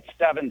supposed to get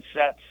 7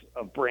 sets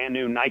of brand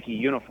new Nike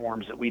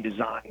uniforms that we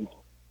designed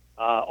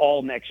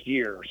all next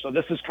year. So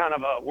this is kind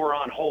of we're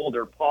on hold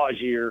or pause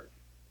year.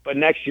 But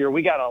next year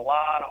we got a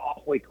lot of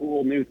awfully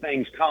cool new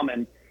things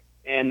coming.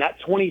 And that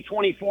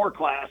 2024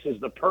 class is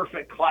the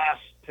perfect class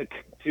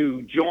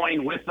to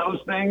join with those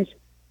things.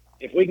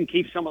 If we can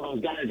keep some of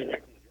those guys away.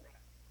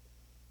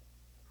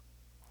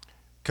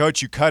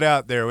 Coach, you cut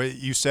out there.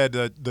 You said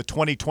the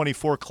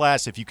 2024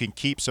 class, if you can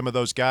keep some of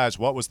those guys.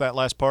 What was that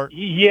last part?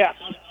 Yes,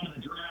 on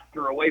the draft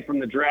or away from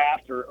the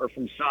draft or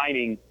from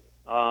signing.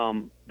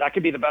 That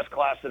could be the best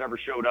class that ever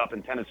showed up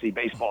in Tennessee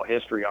baseball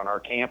history on our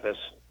campus,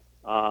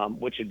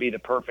 which would be the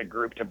perfect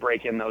group to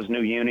break in those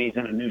new unis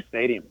in a new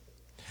stadium.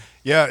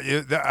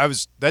 Yeah,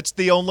 that's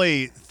the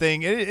only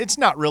thing. It's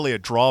not really a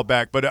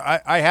drawback, but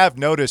I have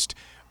noticed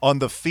on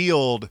the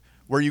field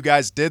where you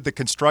guys did the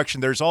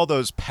construction, there's all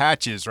those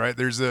patches, right?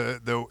 There's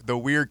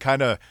the weird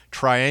kind of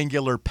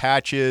triangular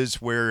patches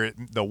where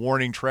the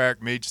warning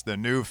track meets the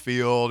new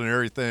field and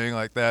everything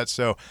like that.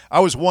 So I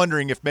was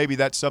wondering if maybe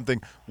that's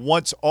something,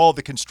 once all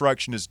the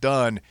construction is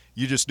done,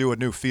 you just do a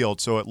new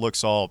field so it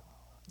looks all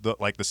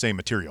like the same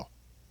material.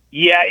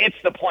 Yeah, it's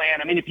the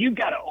plan. I mean, if you've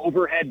got an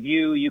overhead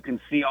view, you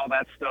can see all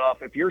that stuff.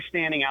 If you're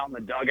standing out in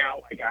the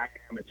dugout like I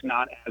am, it's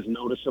not as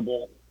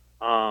noticeable.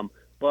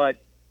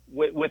 But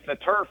with the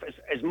turf,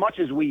 as much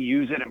as we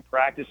use it in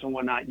practice and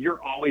whatnot,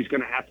 you're always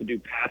going to have to do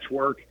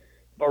patchwork.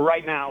 But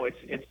right now,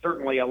 it's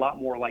certainly a lot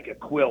more like a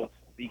quilt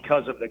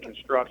because of the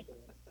construction.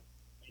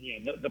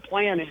 Yeah, the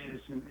plan is,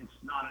 it's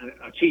not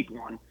a cheap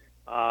one,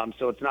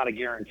 so it's not a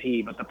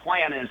guarantee. But the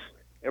plan is,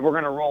 if we're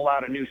going to roll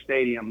out a new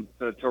stadium,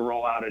 to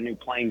roll out a new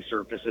playing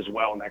surface as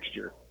well next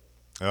year.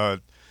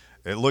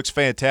 It looks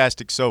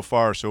fantastic so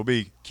far, so we'll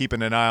be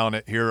keeping an eye on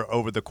it here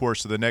over the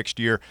course of the next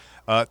year.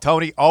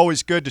 Tony,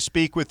 always good to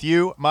speak with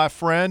you, my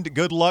friend.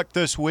 Good luck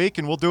this week,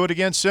 and we'll do it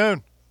again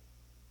soon.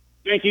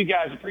 Thank you,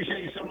 guys.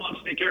 Appreciate you so much.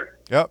 Take care.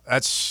 Yep,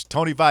 that's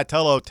Tony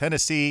Vitello,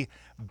 Tennessee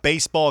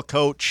baseball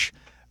coach,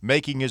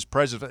 making his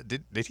presence.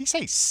 Did he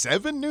say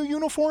 7 new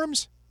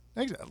uniforms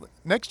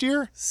next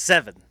year?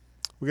 7.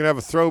 We're going to have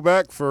a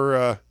throwback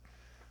for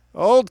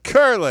old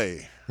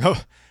Curly.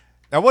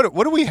 Now, what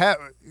do we have?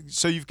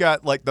 So you've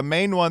got, like, the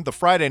main one, the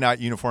Friday night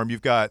uniform.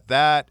 You've got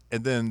that,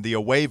 and then the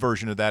away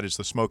version of that is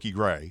the smoky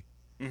gray.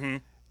 Mm-hmm.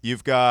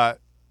 You've got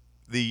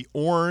the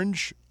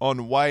orange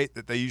on white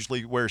that they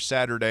usually wear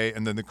Saturday,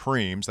 and then the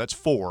creams. That's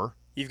 4.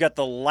 You've got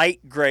the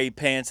light gray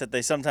pants that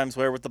they sometimes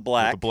wear with the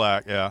black. With the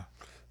black, yeah.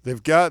 There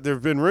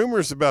have been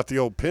rumors about the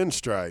old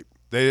pinstripe.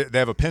 They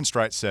have a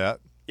pinstripe set.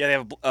 Yeah, they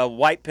have a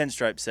white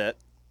pinstripe set.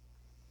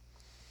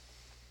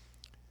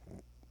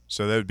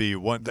 So there would be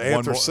one more.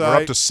 Anthracite.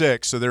 We're up to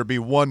 6, so there would be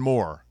one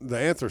more. The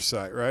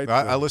anthracite, right?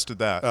 I listed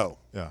that. Oh.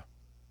 Yeah.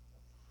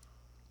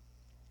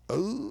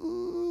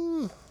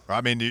 Ooh.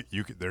 I mean,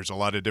 you could, there's a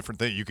lot of different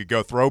things. You could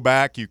go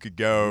throwback. You could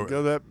go.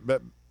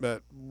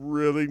 That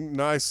really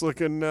nice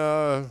looking,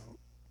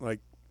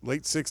 like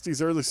late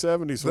 60s, early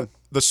 70s one.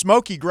 The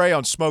smoky gray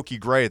on smoky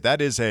gray,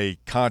 that is a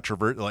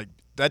controversy. Like,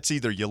 that's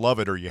either you love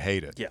it or you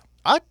hate it. Yeah.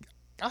 I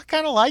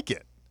kind of like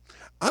it.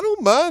 I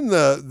don't mind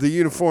the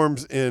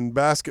uniforms in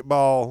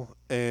basketball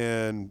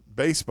and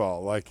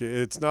baseball. Like,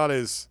 it's not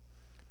as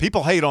 –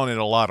 people hate on it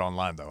a lot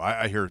online, though.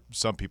 I hear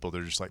some people,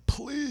 they're just like,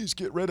 please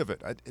get rid of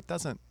it. It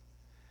doesn't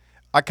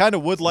 – I kind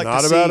of would like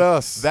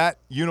to see that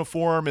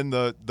uniform in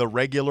the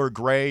regular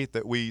gray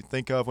that we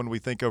think of when we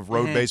think of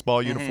road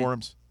baseball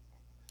uniforms.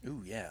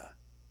 Ooh, yeah.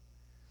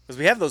 Because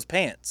we have those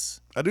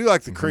pants. I do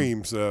like the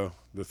creams, though.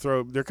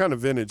 They're kind of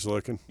vintage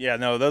looking. Yeah,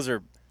 no, those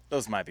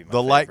might be my The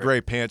favorite. light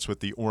gray pants with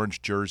the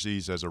orange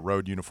jerseys as a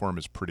road uniform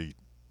is pretty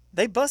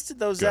They busted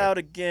those good. out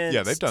against.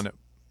 Yeah, they've done it.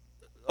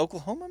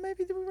 Oklahoma,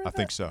 maybe they were. I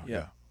think so.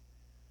 Yeah.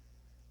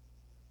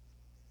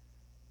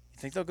 You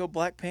think they'll go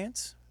black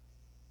pants?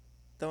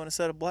 Throwing a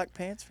set of black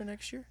pants for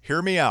next year?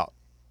 Hear me out.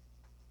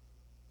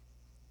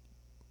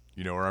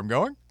 You know where I'm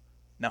going?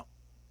 No.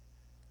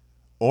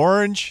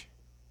 Orange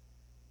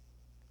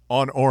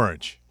on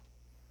orange.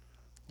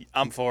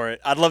 I'm for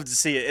it. I'd love to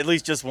see it at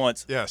least just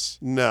once. Yes.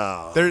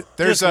 No.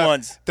 There's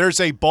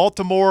a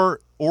Baltimore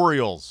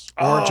Orioles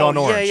orange on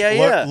orange.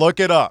 Yeah. Look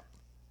it up.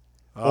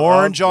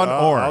 Orange on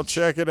orange. I'll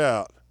check it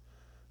out.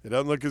 It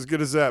doesn't look as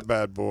good as that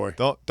bad boy.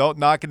 Don't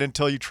knock it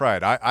until you try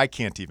it. I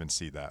can't even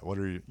see that. What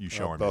are you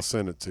showing me? I'll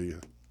send it to you.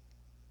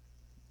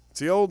 It's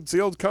the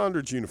old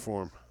Condredge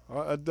uniform.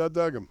 I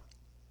dug him.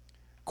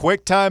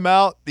 Quick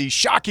timeout. The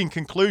shocking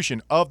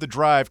conclusion of the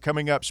drive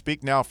coming up.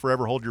 Speak now,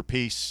 forever hold your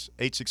peace.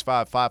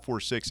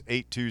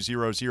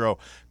 865-546-8200.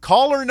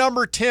 Caller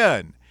number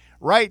 10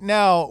 right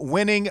now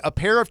winning a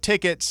pair of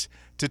tickets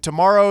to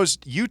tomorrow's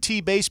UT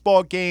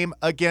baseball game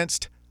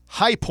against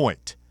High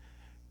Point.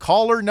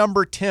 Caller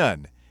number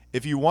 10,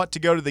 if you want to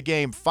go to the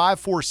game,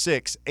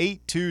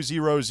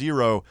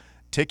 546-8200.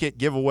 Ticket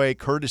giveaway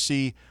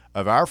courtesy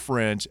of our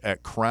friends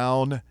at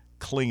Crown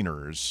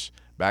Cleaners.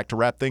 Back to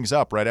wrap things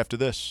up right after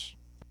this.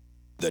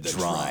 The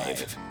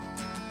Drive.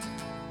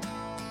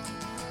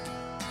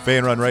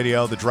 Fanrun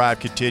Radio, The Drive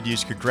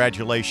continues.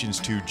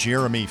 Congratulations to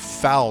Jeremy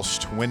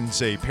Faust.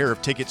 Wins a pair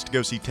of tickets to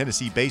go see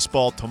Tennessee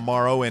baseball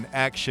tomorrow in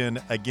action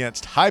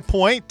against High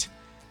Point.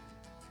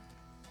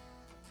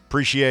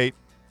 Appreciate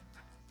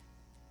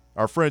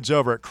our friends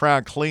over at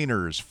Crown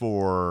Cleaners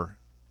for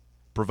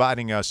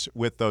providing us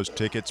with those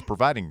tickets,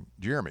 providing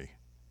Jeremy,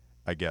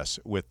 I guess,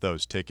 with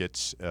those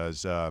tickets,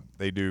 as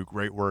they do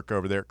great work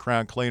over there at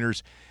Crown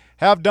Cleaners.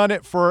 Have done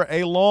it for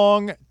a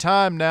long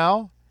time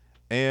now,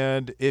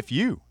 and if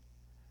you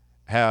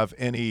have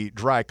any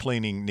dry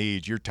cleaning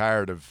needs, you're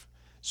tired of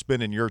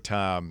spending your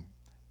time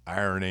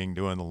ironing,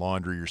 doing the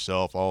laundry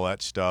yourself, all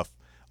that stuff,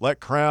 let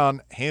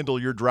Crown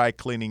handle your dry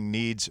cleaning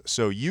needs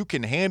so you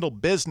can handle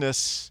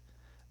business.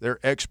 Their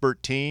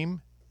expert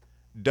team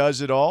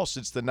does it all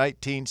since the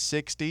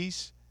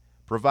 1960s,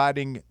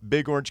 providing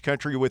Big Orange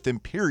Country with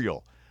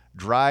Imperial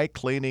Dry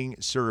Cleaning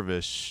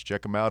Service.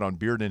 Check them out on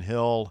Bearden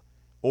Hill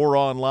or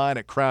online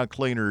at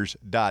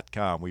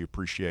crowncleaners.com. We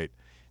appreciate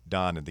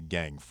Don and the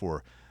gang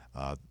for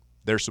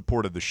their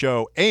support of the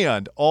show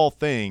and all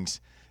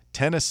things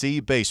Tennessee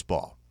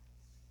baseball.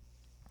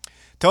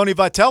 Tony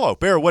Vitello,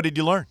 Bear, what did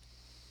you learn?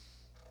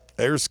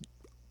 There's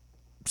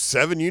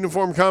 7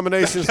 uniform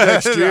combinations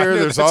next year.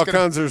 There's all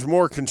kinds. There's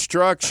more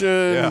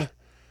construction.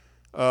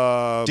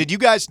 Yeah. Do you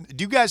guys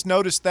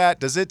notice that?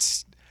 Does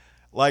it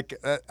like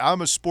I'm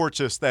a sports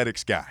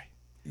aesthetics guy.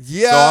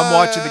 Yeah. So I'm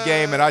watching the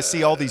game and I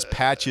see all these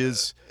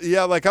patches.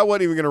 Yeah, like I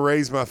wasn't even going to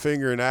raise my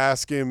finger and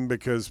ask him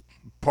because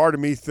part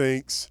of me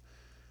thinks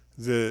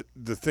that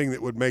the thing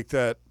that would make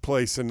that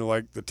place into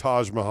like the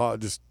Taj Mahal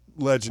just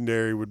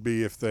legendary would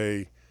be if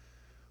they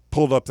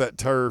pulled up that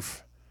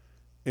turf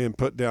and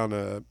put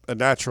down a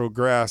natural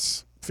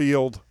grass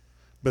field.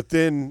 But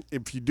then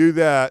if you do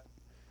that,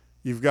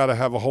 you've got to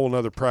have a whole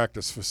nother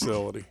practice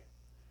facility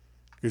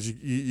because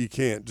you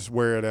can't just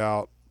wear it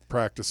out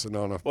practicing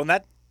on a – Well,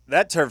 and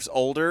that turf's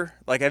older.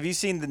 Like, have you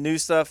seen the new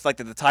stuff like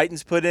that the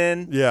Titans put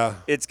in? Yeah.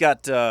 It's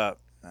got I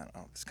don't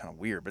know, it's kind of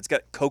weird, but it's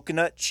got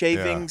coconut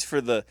shavings for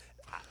the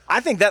 –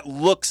 I think that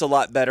looks a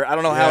lot better. I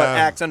don't know how it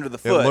acts under the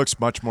foot. It looks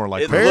much more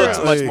like it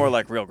looks much more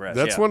like real grass.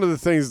 That's one of the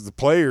things the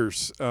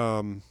players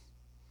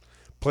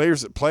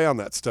players that play on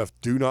that stuff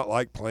do not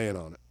like playing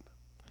on it.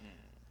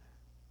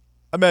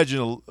 I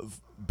imagine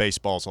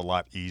baseball's a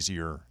lot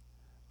easier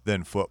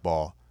than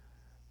football.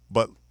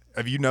 But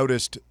have you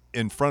noticed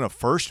in front of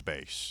first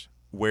base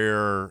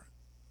where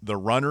the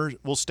runner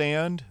will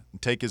stand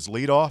and take his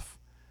lead off,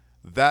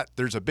 that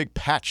there's a big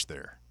patch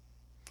there?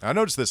 I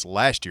noticed this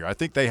last year. I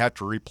think they have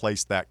to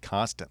replace that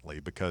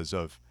constantly because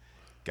of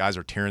guys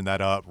are tearing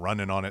that up,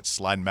 running on it,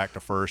 sliding back to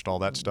first, all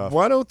that stuff.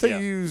 Why don't they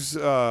use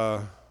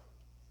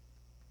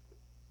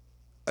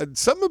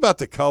something about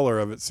the color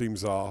of it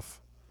seems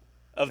off.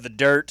 Of the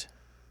dirt?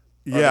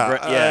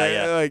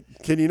 Yeah. Like,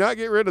 can you not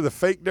get rid of the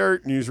fake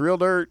dirt and use real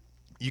dirt?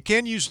 You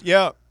can use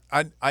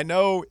I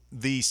know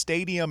the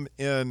stadium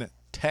in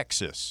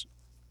Texas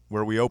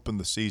where we opened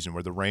the season,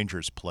 where the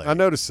Rangers play. I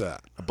noticed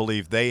that. I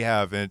believe they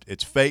have it.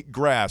 It's fake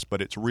grass,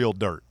 but it's real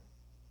dirt.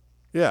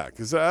 Yeah,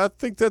 because I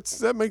think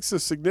that makes a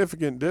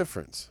significant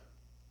difference.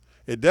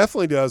 It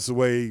definitely does the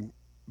way,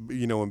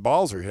 when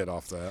balls are hit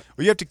off that.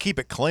 Well, you have to keep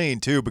it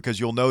clean, too, because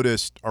you'll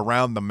notice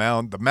around the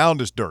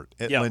mound is dirt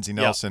at Lindsey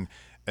Nelson,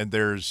 and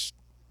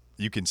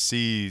you can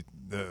see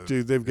the –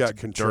 Dude, they've got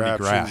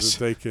contraptions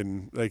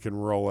that they can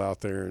roll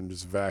out there and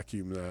just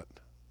vacuum that,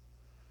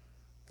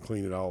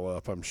 clean it all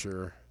up, I'm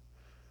sure.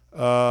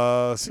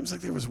 Seems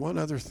like there was one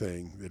other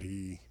thing that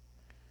he.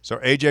 So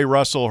A.J.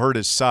 Russell hurt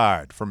his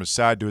side, from his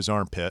side to his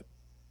armpit.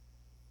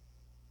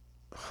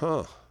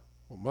 Huh.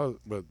 Well,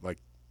 but like,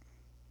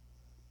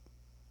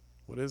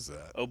 what is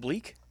that?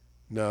 Oblique?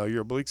 No,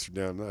 your obliques are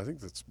down. I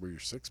think that's where your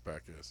six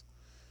pack is.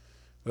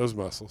 Those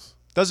muscles.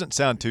 Doesn't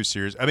sound too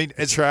serious. I mean,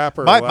 it's trap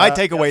or my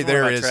takeaway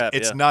there is trap,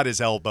 it's not his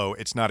elbow,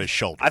 it's not his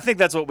shoulder. I think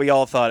that's what we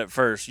all thought at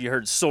first. You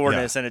heard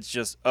soreness, and it's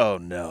just, oh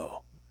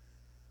no.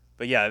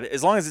 But yeah,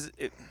 as long as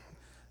it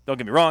don't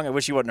get me wrong, I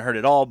wish he wasn't hurt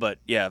at all, but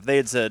yeah, if they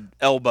had said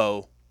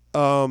elbow.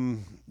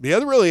 The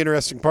other really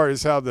interesting part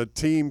is how the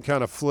team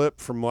kind of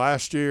flipped from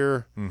last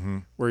year,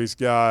 where he's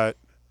got,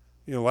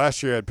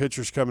 last year he had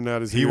pitchers coming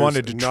out his ears. He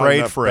wanted to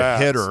trade for a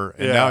hitter,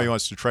 and now he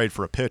wants to trade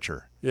for a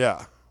pitcher.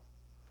 Yeah.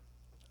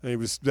 And I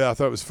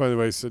thought it was funny the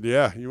way he said,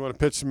 yeah, you want to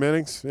pitch some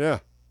innings? Yeah,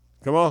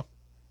 come on.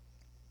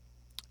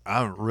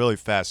 I'm really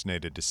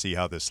fascinated to see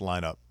how this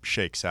lineup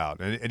shakes out.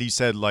 And he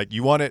said,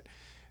 you want it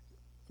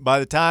by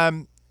the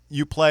time –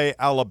 you play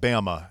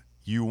Alabama,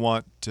 you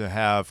want to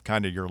have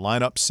kind of your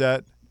lineup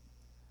set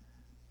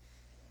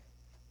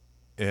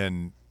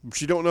And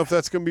But you don't know if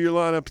that's going to be your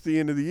lineup at the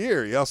end of the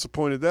year. You also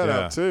pointed that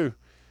Yeah. out too.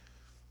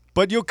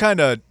 but you'll kind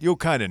of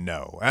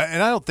know.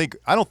 And I don't think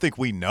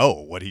we know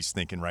what he's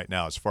thinking right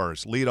now as far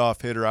as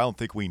leadoff hitter. I don't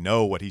think we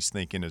know what he's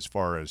thinking as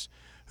far as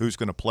who's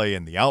going to play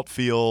in the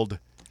outfield.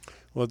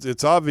 Well,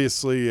 it's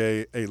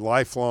obviously a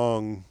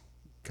lifelong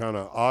kind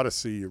of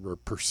odyssey or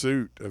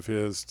pursuit of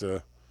his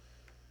to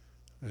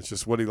 – it's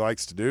just what he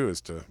likes to do is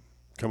to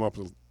come up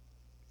with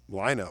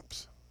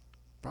lineups.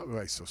 Probably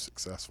why he's so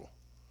successful.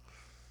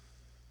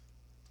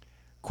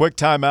 Quick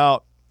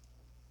timeout.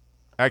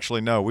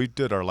 Actually, no, we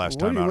did our last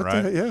timeout,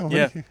 right?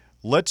 Yeah.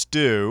 Let's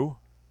do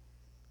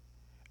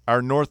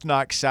our North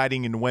Knox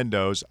Siding and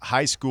Windows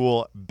High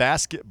School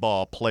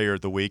Basketball Player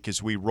of the Week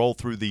as we roll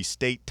through the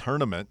state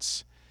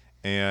tournaments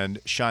and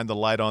shine the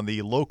light on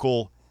the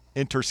local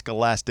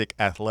interscholastic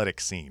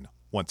athletic scene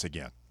once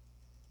again.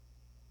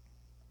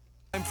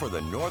 Time for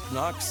the North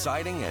Knox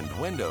Siding and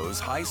Windows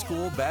High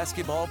School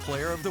Basketball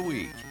Player of the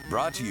Week.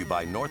 Brought to you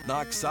by North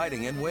Knox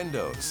Siding and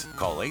Windows.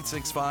 Call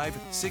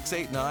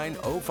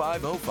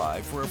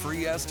 865-689-0505 for a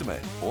free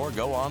estimate or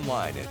go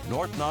online at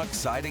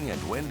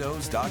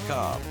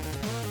northknoxsidingandwindows.com.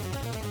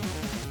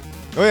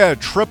 We had a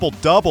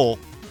triple-double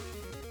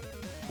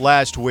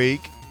last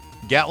week.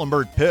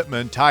 Gatlinburg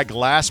Pittman, Ty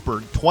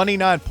Glassberg,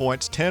 29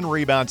 points, 10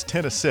 rebounds,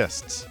 10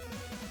 assists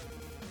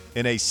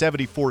in a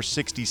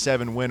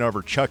 74-67 win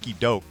over Chucky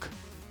Doak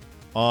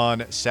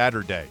on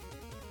Saturday.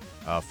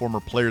 Former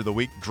Player of the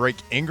Week, Drake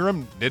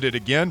Ingram, did it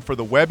again for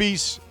the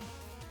Webbies.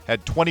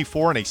 Had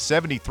 24 in a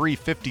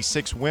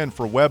 73-56 win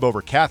for Webb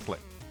over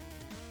Catholic.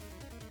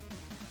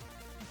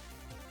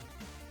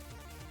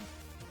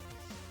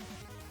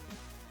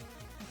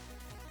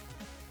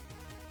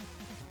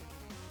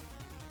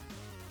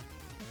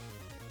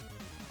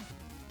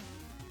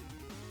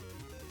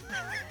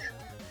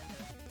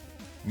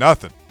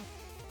 Nothing.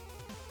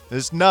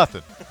 There's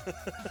nothing.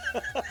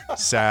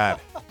 Sad.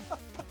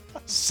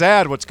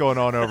 Sad what's going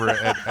on over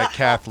at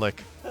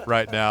Catholic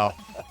right now.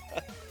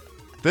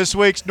 This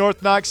week's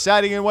North Knox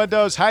Siding and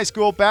Windows High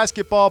School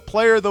Basketball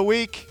Player of the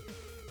Week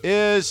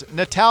is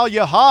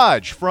Natalia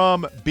Hodge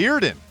from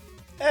Bearden.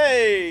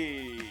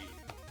 Hey!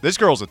 This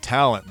girl's a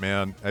talent,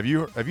 man. Have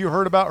you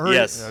heard about her?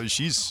 Yes.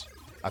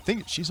 I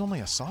think she's only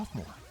a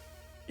sophomore.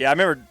 Yeah, I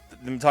remember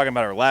them talking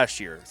about her last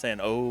year, saying,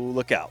 "Oh,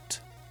 look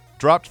out."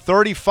 Dropped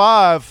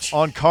 35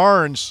 on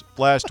Carnes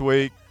last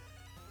week.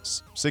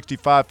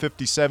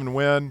 65-57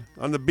 win.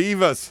 On the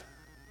Beavas.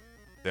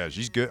 Yeah,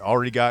 she's good.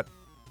 Already got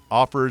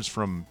offers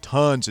from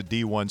tons of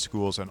D1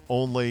 schools and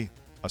only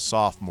a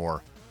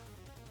sophomore.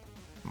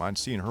 Mind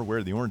seeing her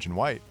wear the orange and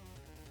white.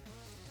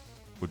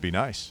 Would be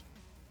nice.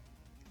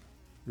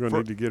 You're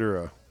going to need to get her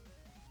a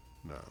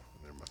 – no,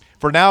 never mind.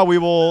 For now, we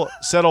will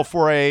settle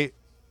for a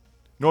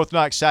North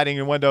Knox Siding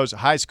and Windows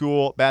High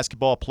School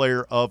Basketball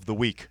Player of the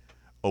Week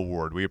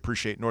award. We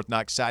appreciate North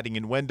Knox Siding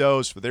and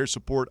Windows for their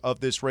support of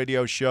this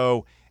radio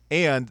show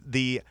and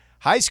the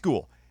high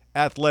school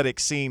athletic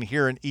scene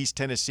here in East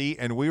Tennessee.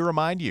 And we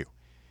remind you,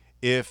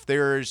 if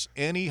there's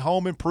any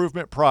home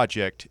improvement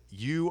project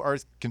you are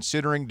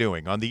considering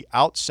doing on the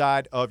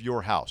outside of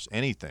your house,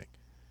 anything,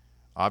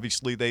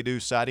 obviously they do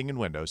siding and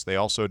windows. They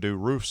also do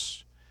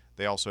roofs.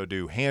 They also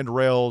do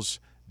handrails,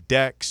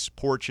 decks,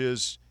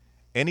 porches,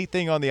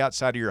 anything on the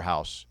outside of your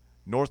house.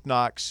 North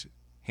Knox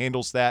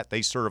handles that.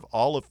 They serve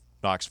all of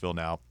Knoxville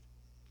now.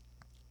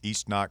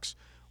 East Knox,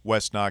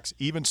 West Knox,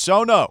 even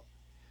Sono.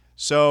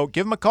 So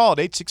give them a call at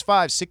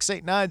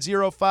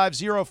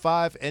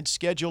 865-689-0505 and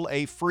schedule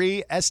a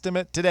free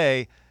estimate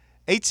today.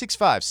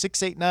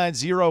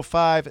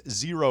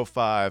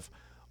 865-689-0505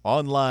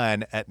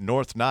 online at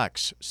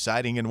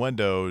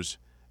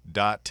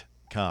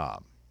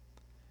northknoxsidingandwindows.com.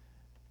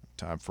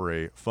 Time for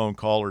a phone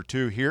call or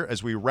two here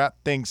as we wrap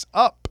things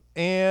up.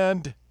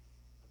 And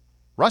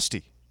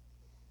Rusty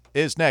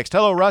is next.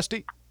 Hello,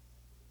 Rusty.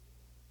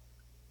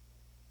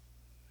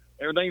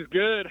 Everything's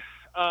good.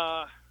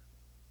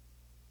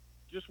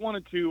 Just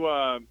wanted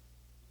to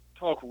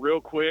talk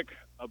real quick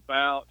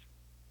about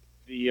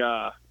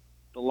the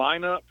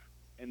lineup,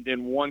 and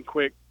then one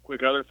quick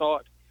other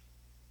thought.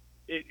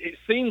 It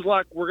seems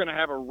like we're going to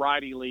have a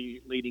righty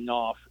leading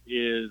off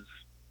is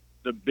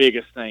the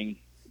biggest thing,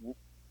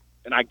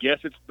 and I guess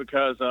it's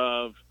because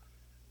of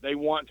they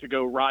want to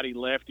go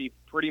righty-lefty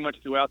pretty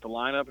much throughout the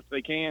lineup if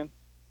they can,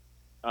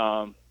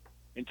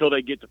 until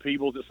they get to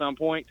Peebles at some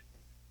point.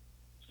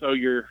 So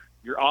your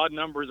odd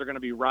numbers are going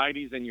to be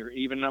righties, and your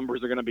even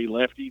numbers are going to be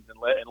lefties,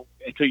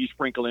 until you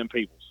sprinkle in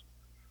Peebles.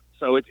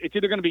 So it's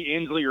either going to be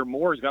Inslee or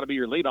Moore has got to be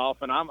your leadoff,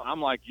 and I'm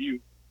like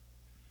you.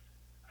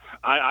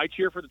 I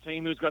cheer for the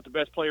team who's got the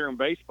best player in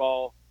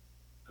baseball,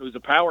 who's a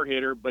power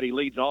hitter, but he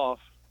leads off.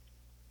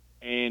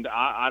 And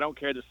I don't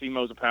care that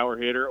Simo's a power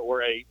hitter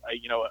or a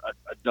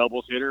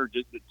doubles hitter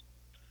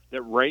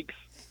that rakes.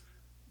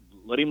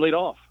 Let him lead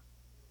off.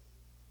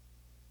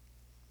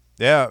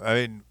 Yeah, I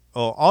mean,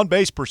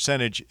 on-base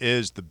percentage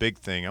is the big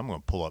thing. I'm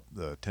going to pull up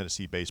the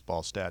Tennessee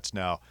baseball stats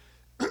now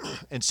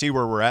and see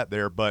where we're at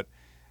there. But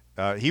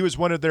he was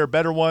one of their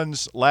better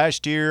ones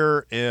last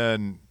year.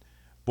 And,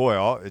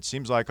 boy, it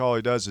seems like all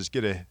he does is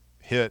get a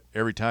hit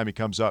every time he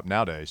comes up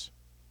nowadays.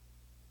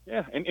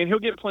 Yeah, and he'll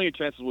get plenty of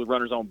chances with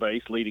runners on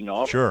base leading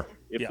off. Sure.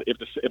 If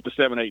the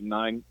 7, 8, and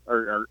 9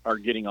 are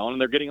getting on,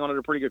 and they're getting on at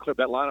a pretty good clip,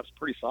 that lineup's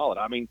pretty solid.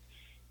 I mean,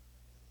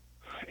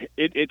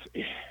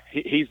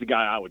 he's the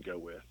guy I would go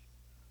with.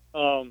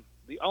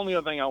 The only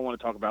other thing I want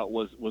to talk about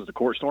was the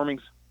court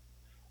stormings.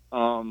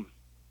 Yeah,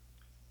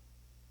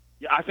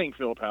 I think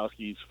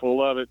Filipowski's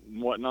full of it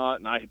and whatnot,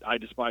 and I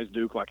despise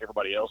Duke like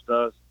everybody else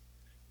does.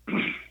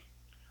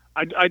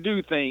 I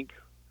do think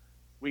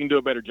we can do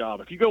a better job.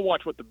 If you go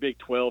watch what the Big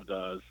 12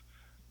 does,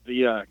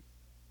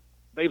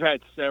 they've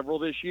had several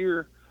this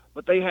year,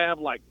 but they have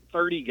like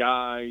 30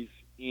 guys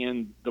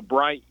in the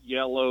bright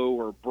yellow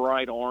or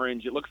bright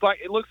orange. It looks like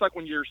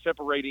when you're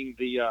separating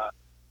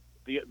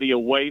the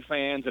away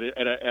fans at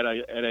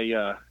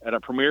a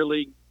Premier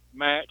League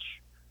match,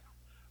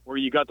 where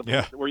you got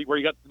where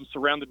you got them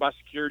surrounded by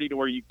security to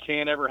where you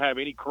can't ever have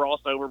any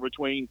crossover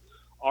between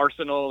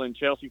Arsenal and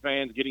Chelsea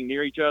fans getting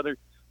near each other.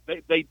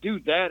 They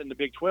do that in the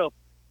Big 12,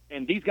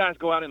 and these guys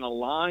go out in a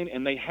line,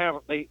 and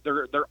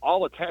they're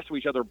all attached to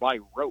each other by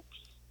ropes.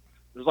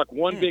 There's like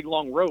one big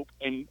long rope,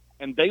 and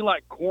they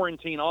like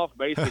quarantine off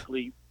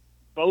basically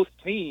both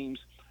teams,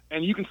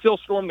 and you can still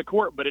storm the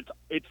court, but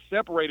it's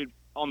separated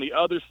on the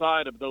other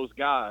side of those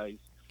guys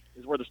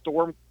is where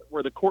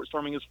the court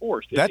storming is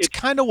forced. That's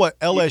kind of what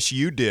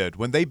LSU did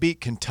when they beat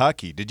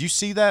Kentucky. Did you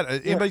see that?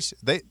 Anybody?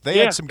 They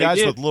had some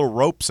guys with little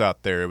ropes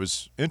out there. It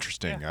was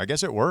interesting. Yeah. I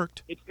guess it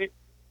worked.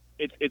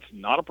 It's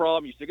not a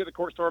problem. You stick at the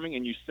court storming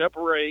and you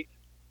separate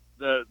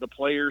the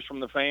players from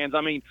the fans.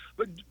 I mean,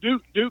 but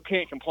Duke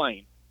can't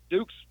complain.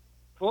 Duke's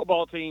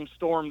football team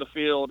stormed the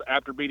field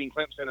after beating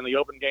Clemson in the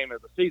open game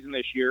of the season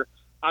this year.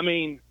 I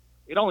mean,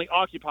 it only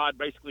occupied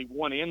basically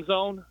one end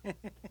zone,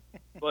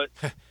 but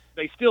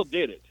they still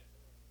did it.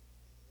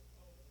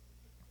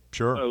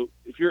 Sure. So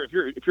if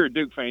you're a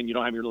Duke fan, you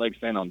don't have your leg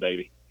stand on,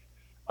 Davey.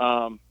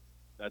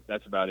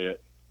 That's about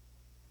it.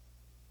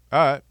 All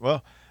right.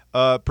 Well,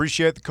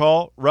 appreciate the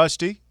call,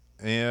 Rusty,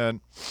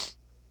 and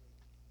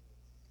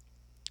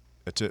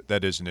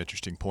that is an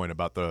interesting point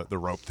about the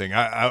rope thing.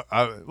 I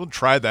will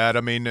try that.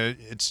 I mean,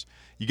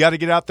 you got to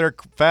get out there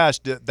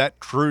fast. That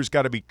crew's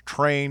got to be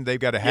trained. They've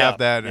got to have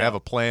have a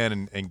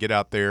plan and get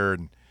out there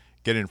and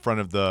get in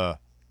front of the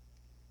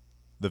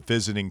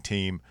visiting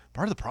team.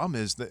 Part of the problem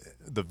is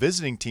the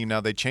visiting team now,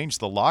 they changed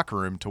the locker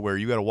room to where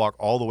you got to walk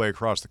all the way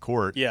across the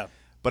court. Yeah.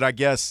 But I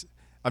guess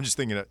I'm just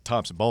thinking at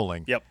Thompson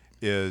Bowling. Yep.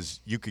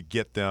 Is you could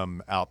get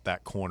them out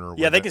that corner.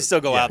 Yeah, they can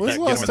still go out. When's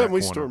the last time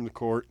we corner. stormed the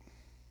court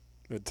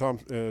at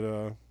Thompson?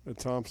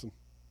 It's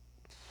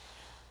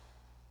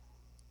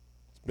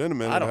been a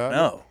minute. I don't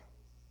know.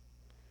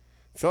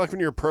 I feel like when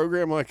you're a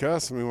program like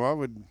us, I mean, why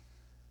would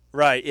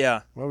Right,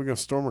 yeah. we going to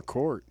storm a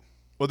court?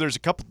 Well, there's a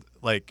couple,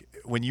 like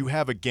when you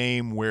have a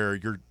game where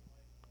you're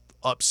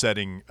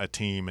upsetting a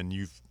team and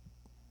you've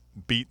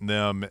beaten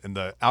them and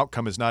the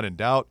outcome is not in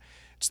doubt,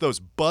 it's those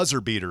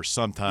buzzer beaters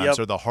sometimes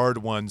are the hard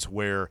ones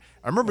where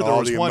I remember there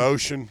was the one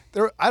emotion.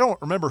 I don't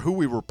remember who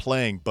we were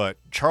playing, but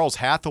Charles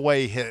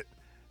Hathaway hit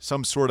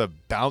some sort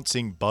of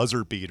bouncing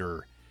buzzer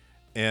beater,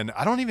 and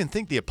I don't even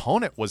think the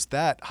opponent was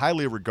that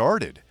highly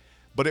regarded,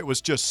 but it was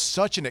just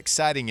such an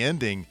exciting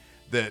ending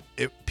that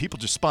people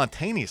just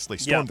spontaneously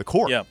stormed the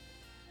court. Yeah.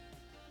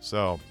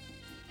 So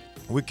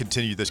we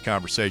continue this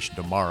conversation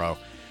tomorrow.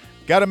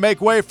 Got to make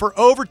way for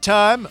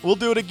overtime. We'll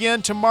do it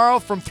again tomorrow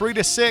from 3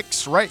 to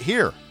 6 right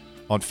here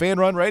on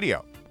Fanrun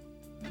Radio.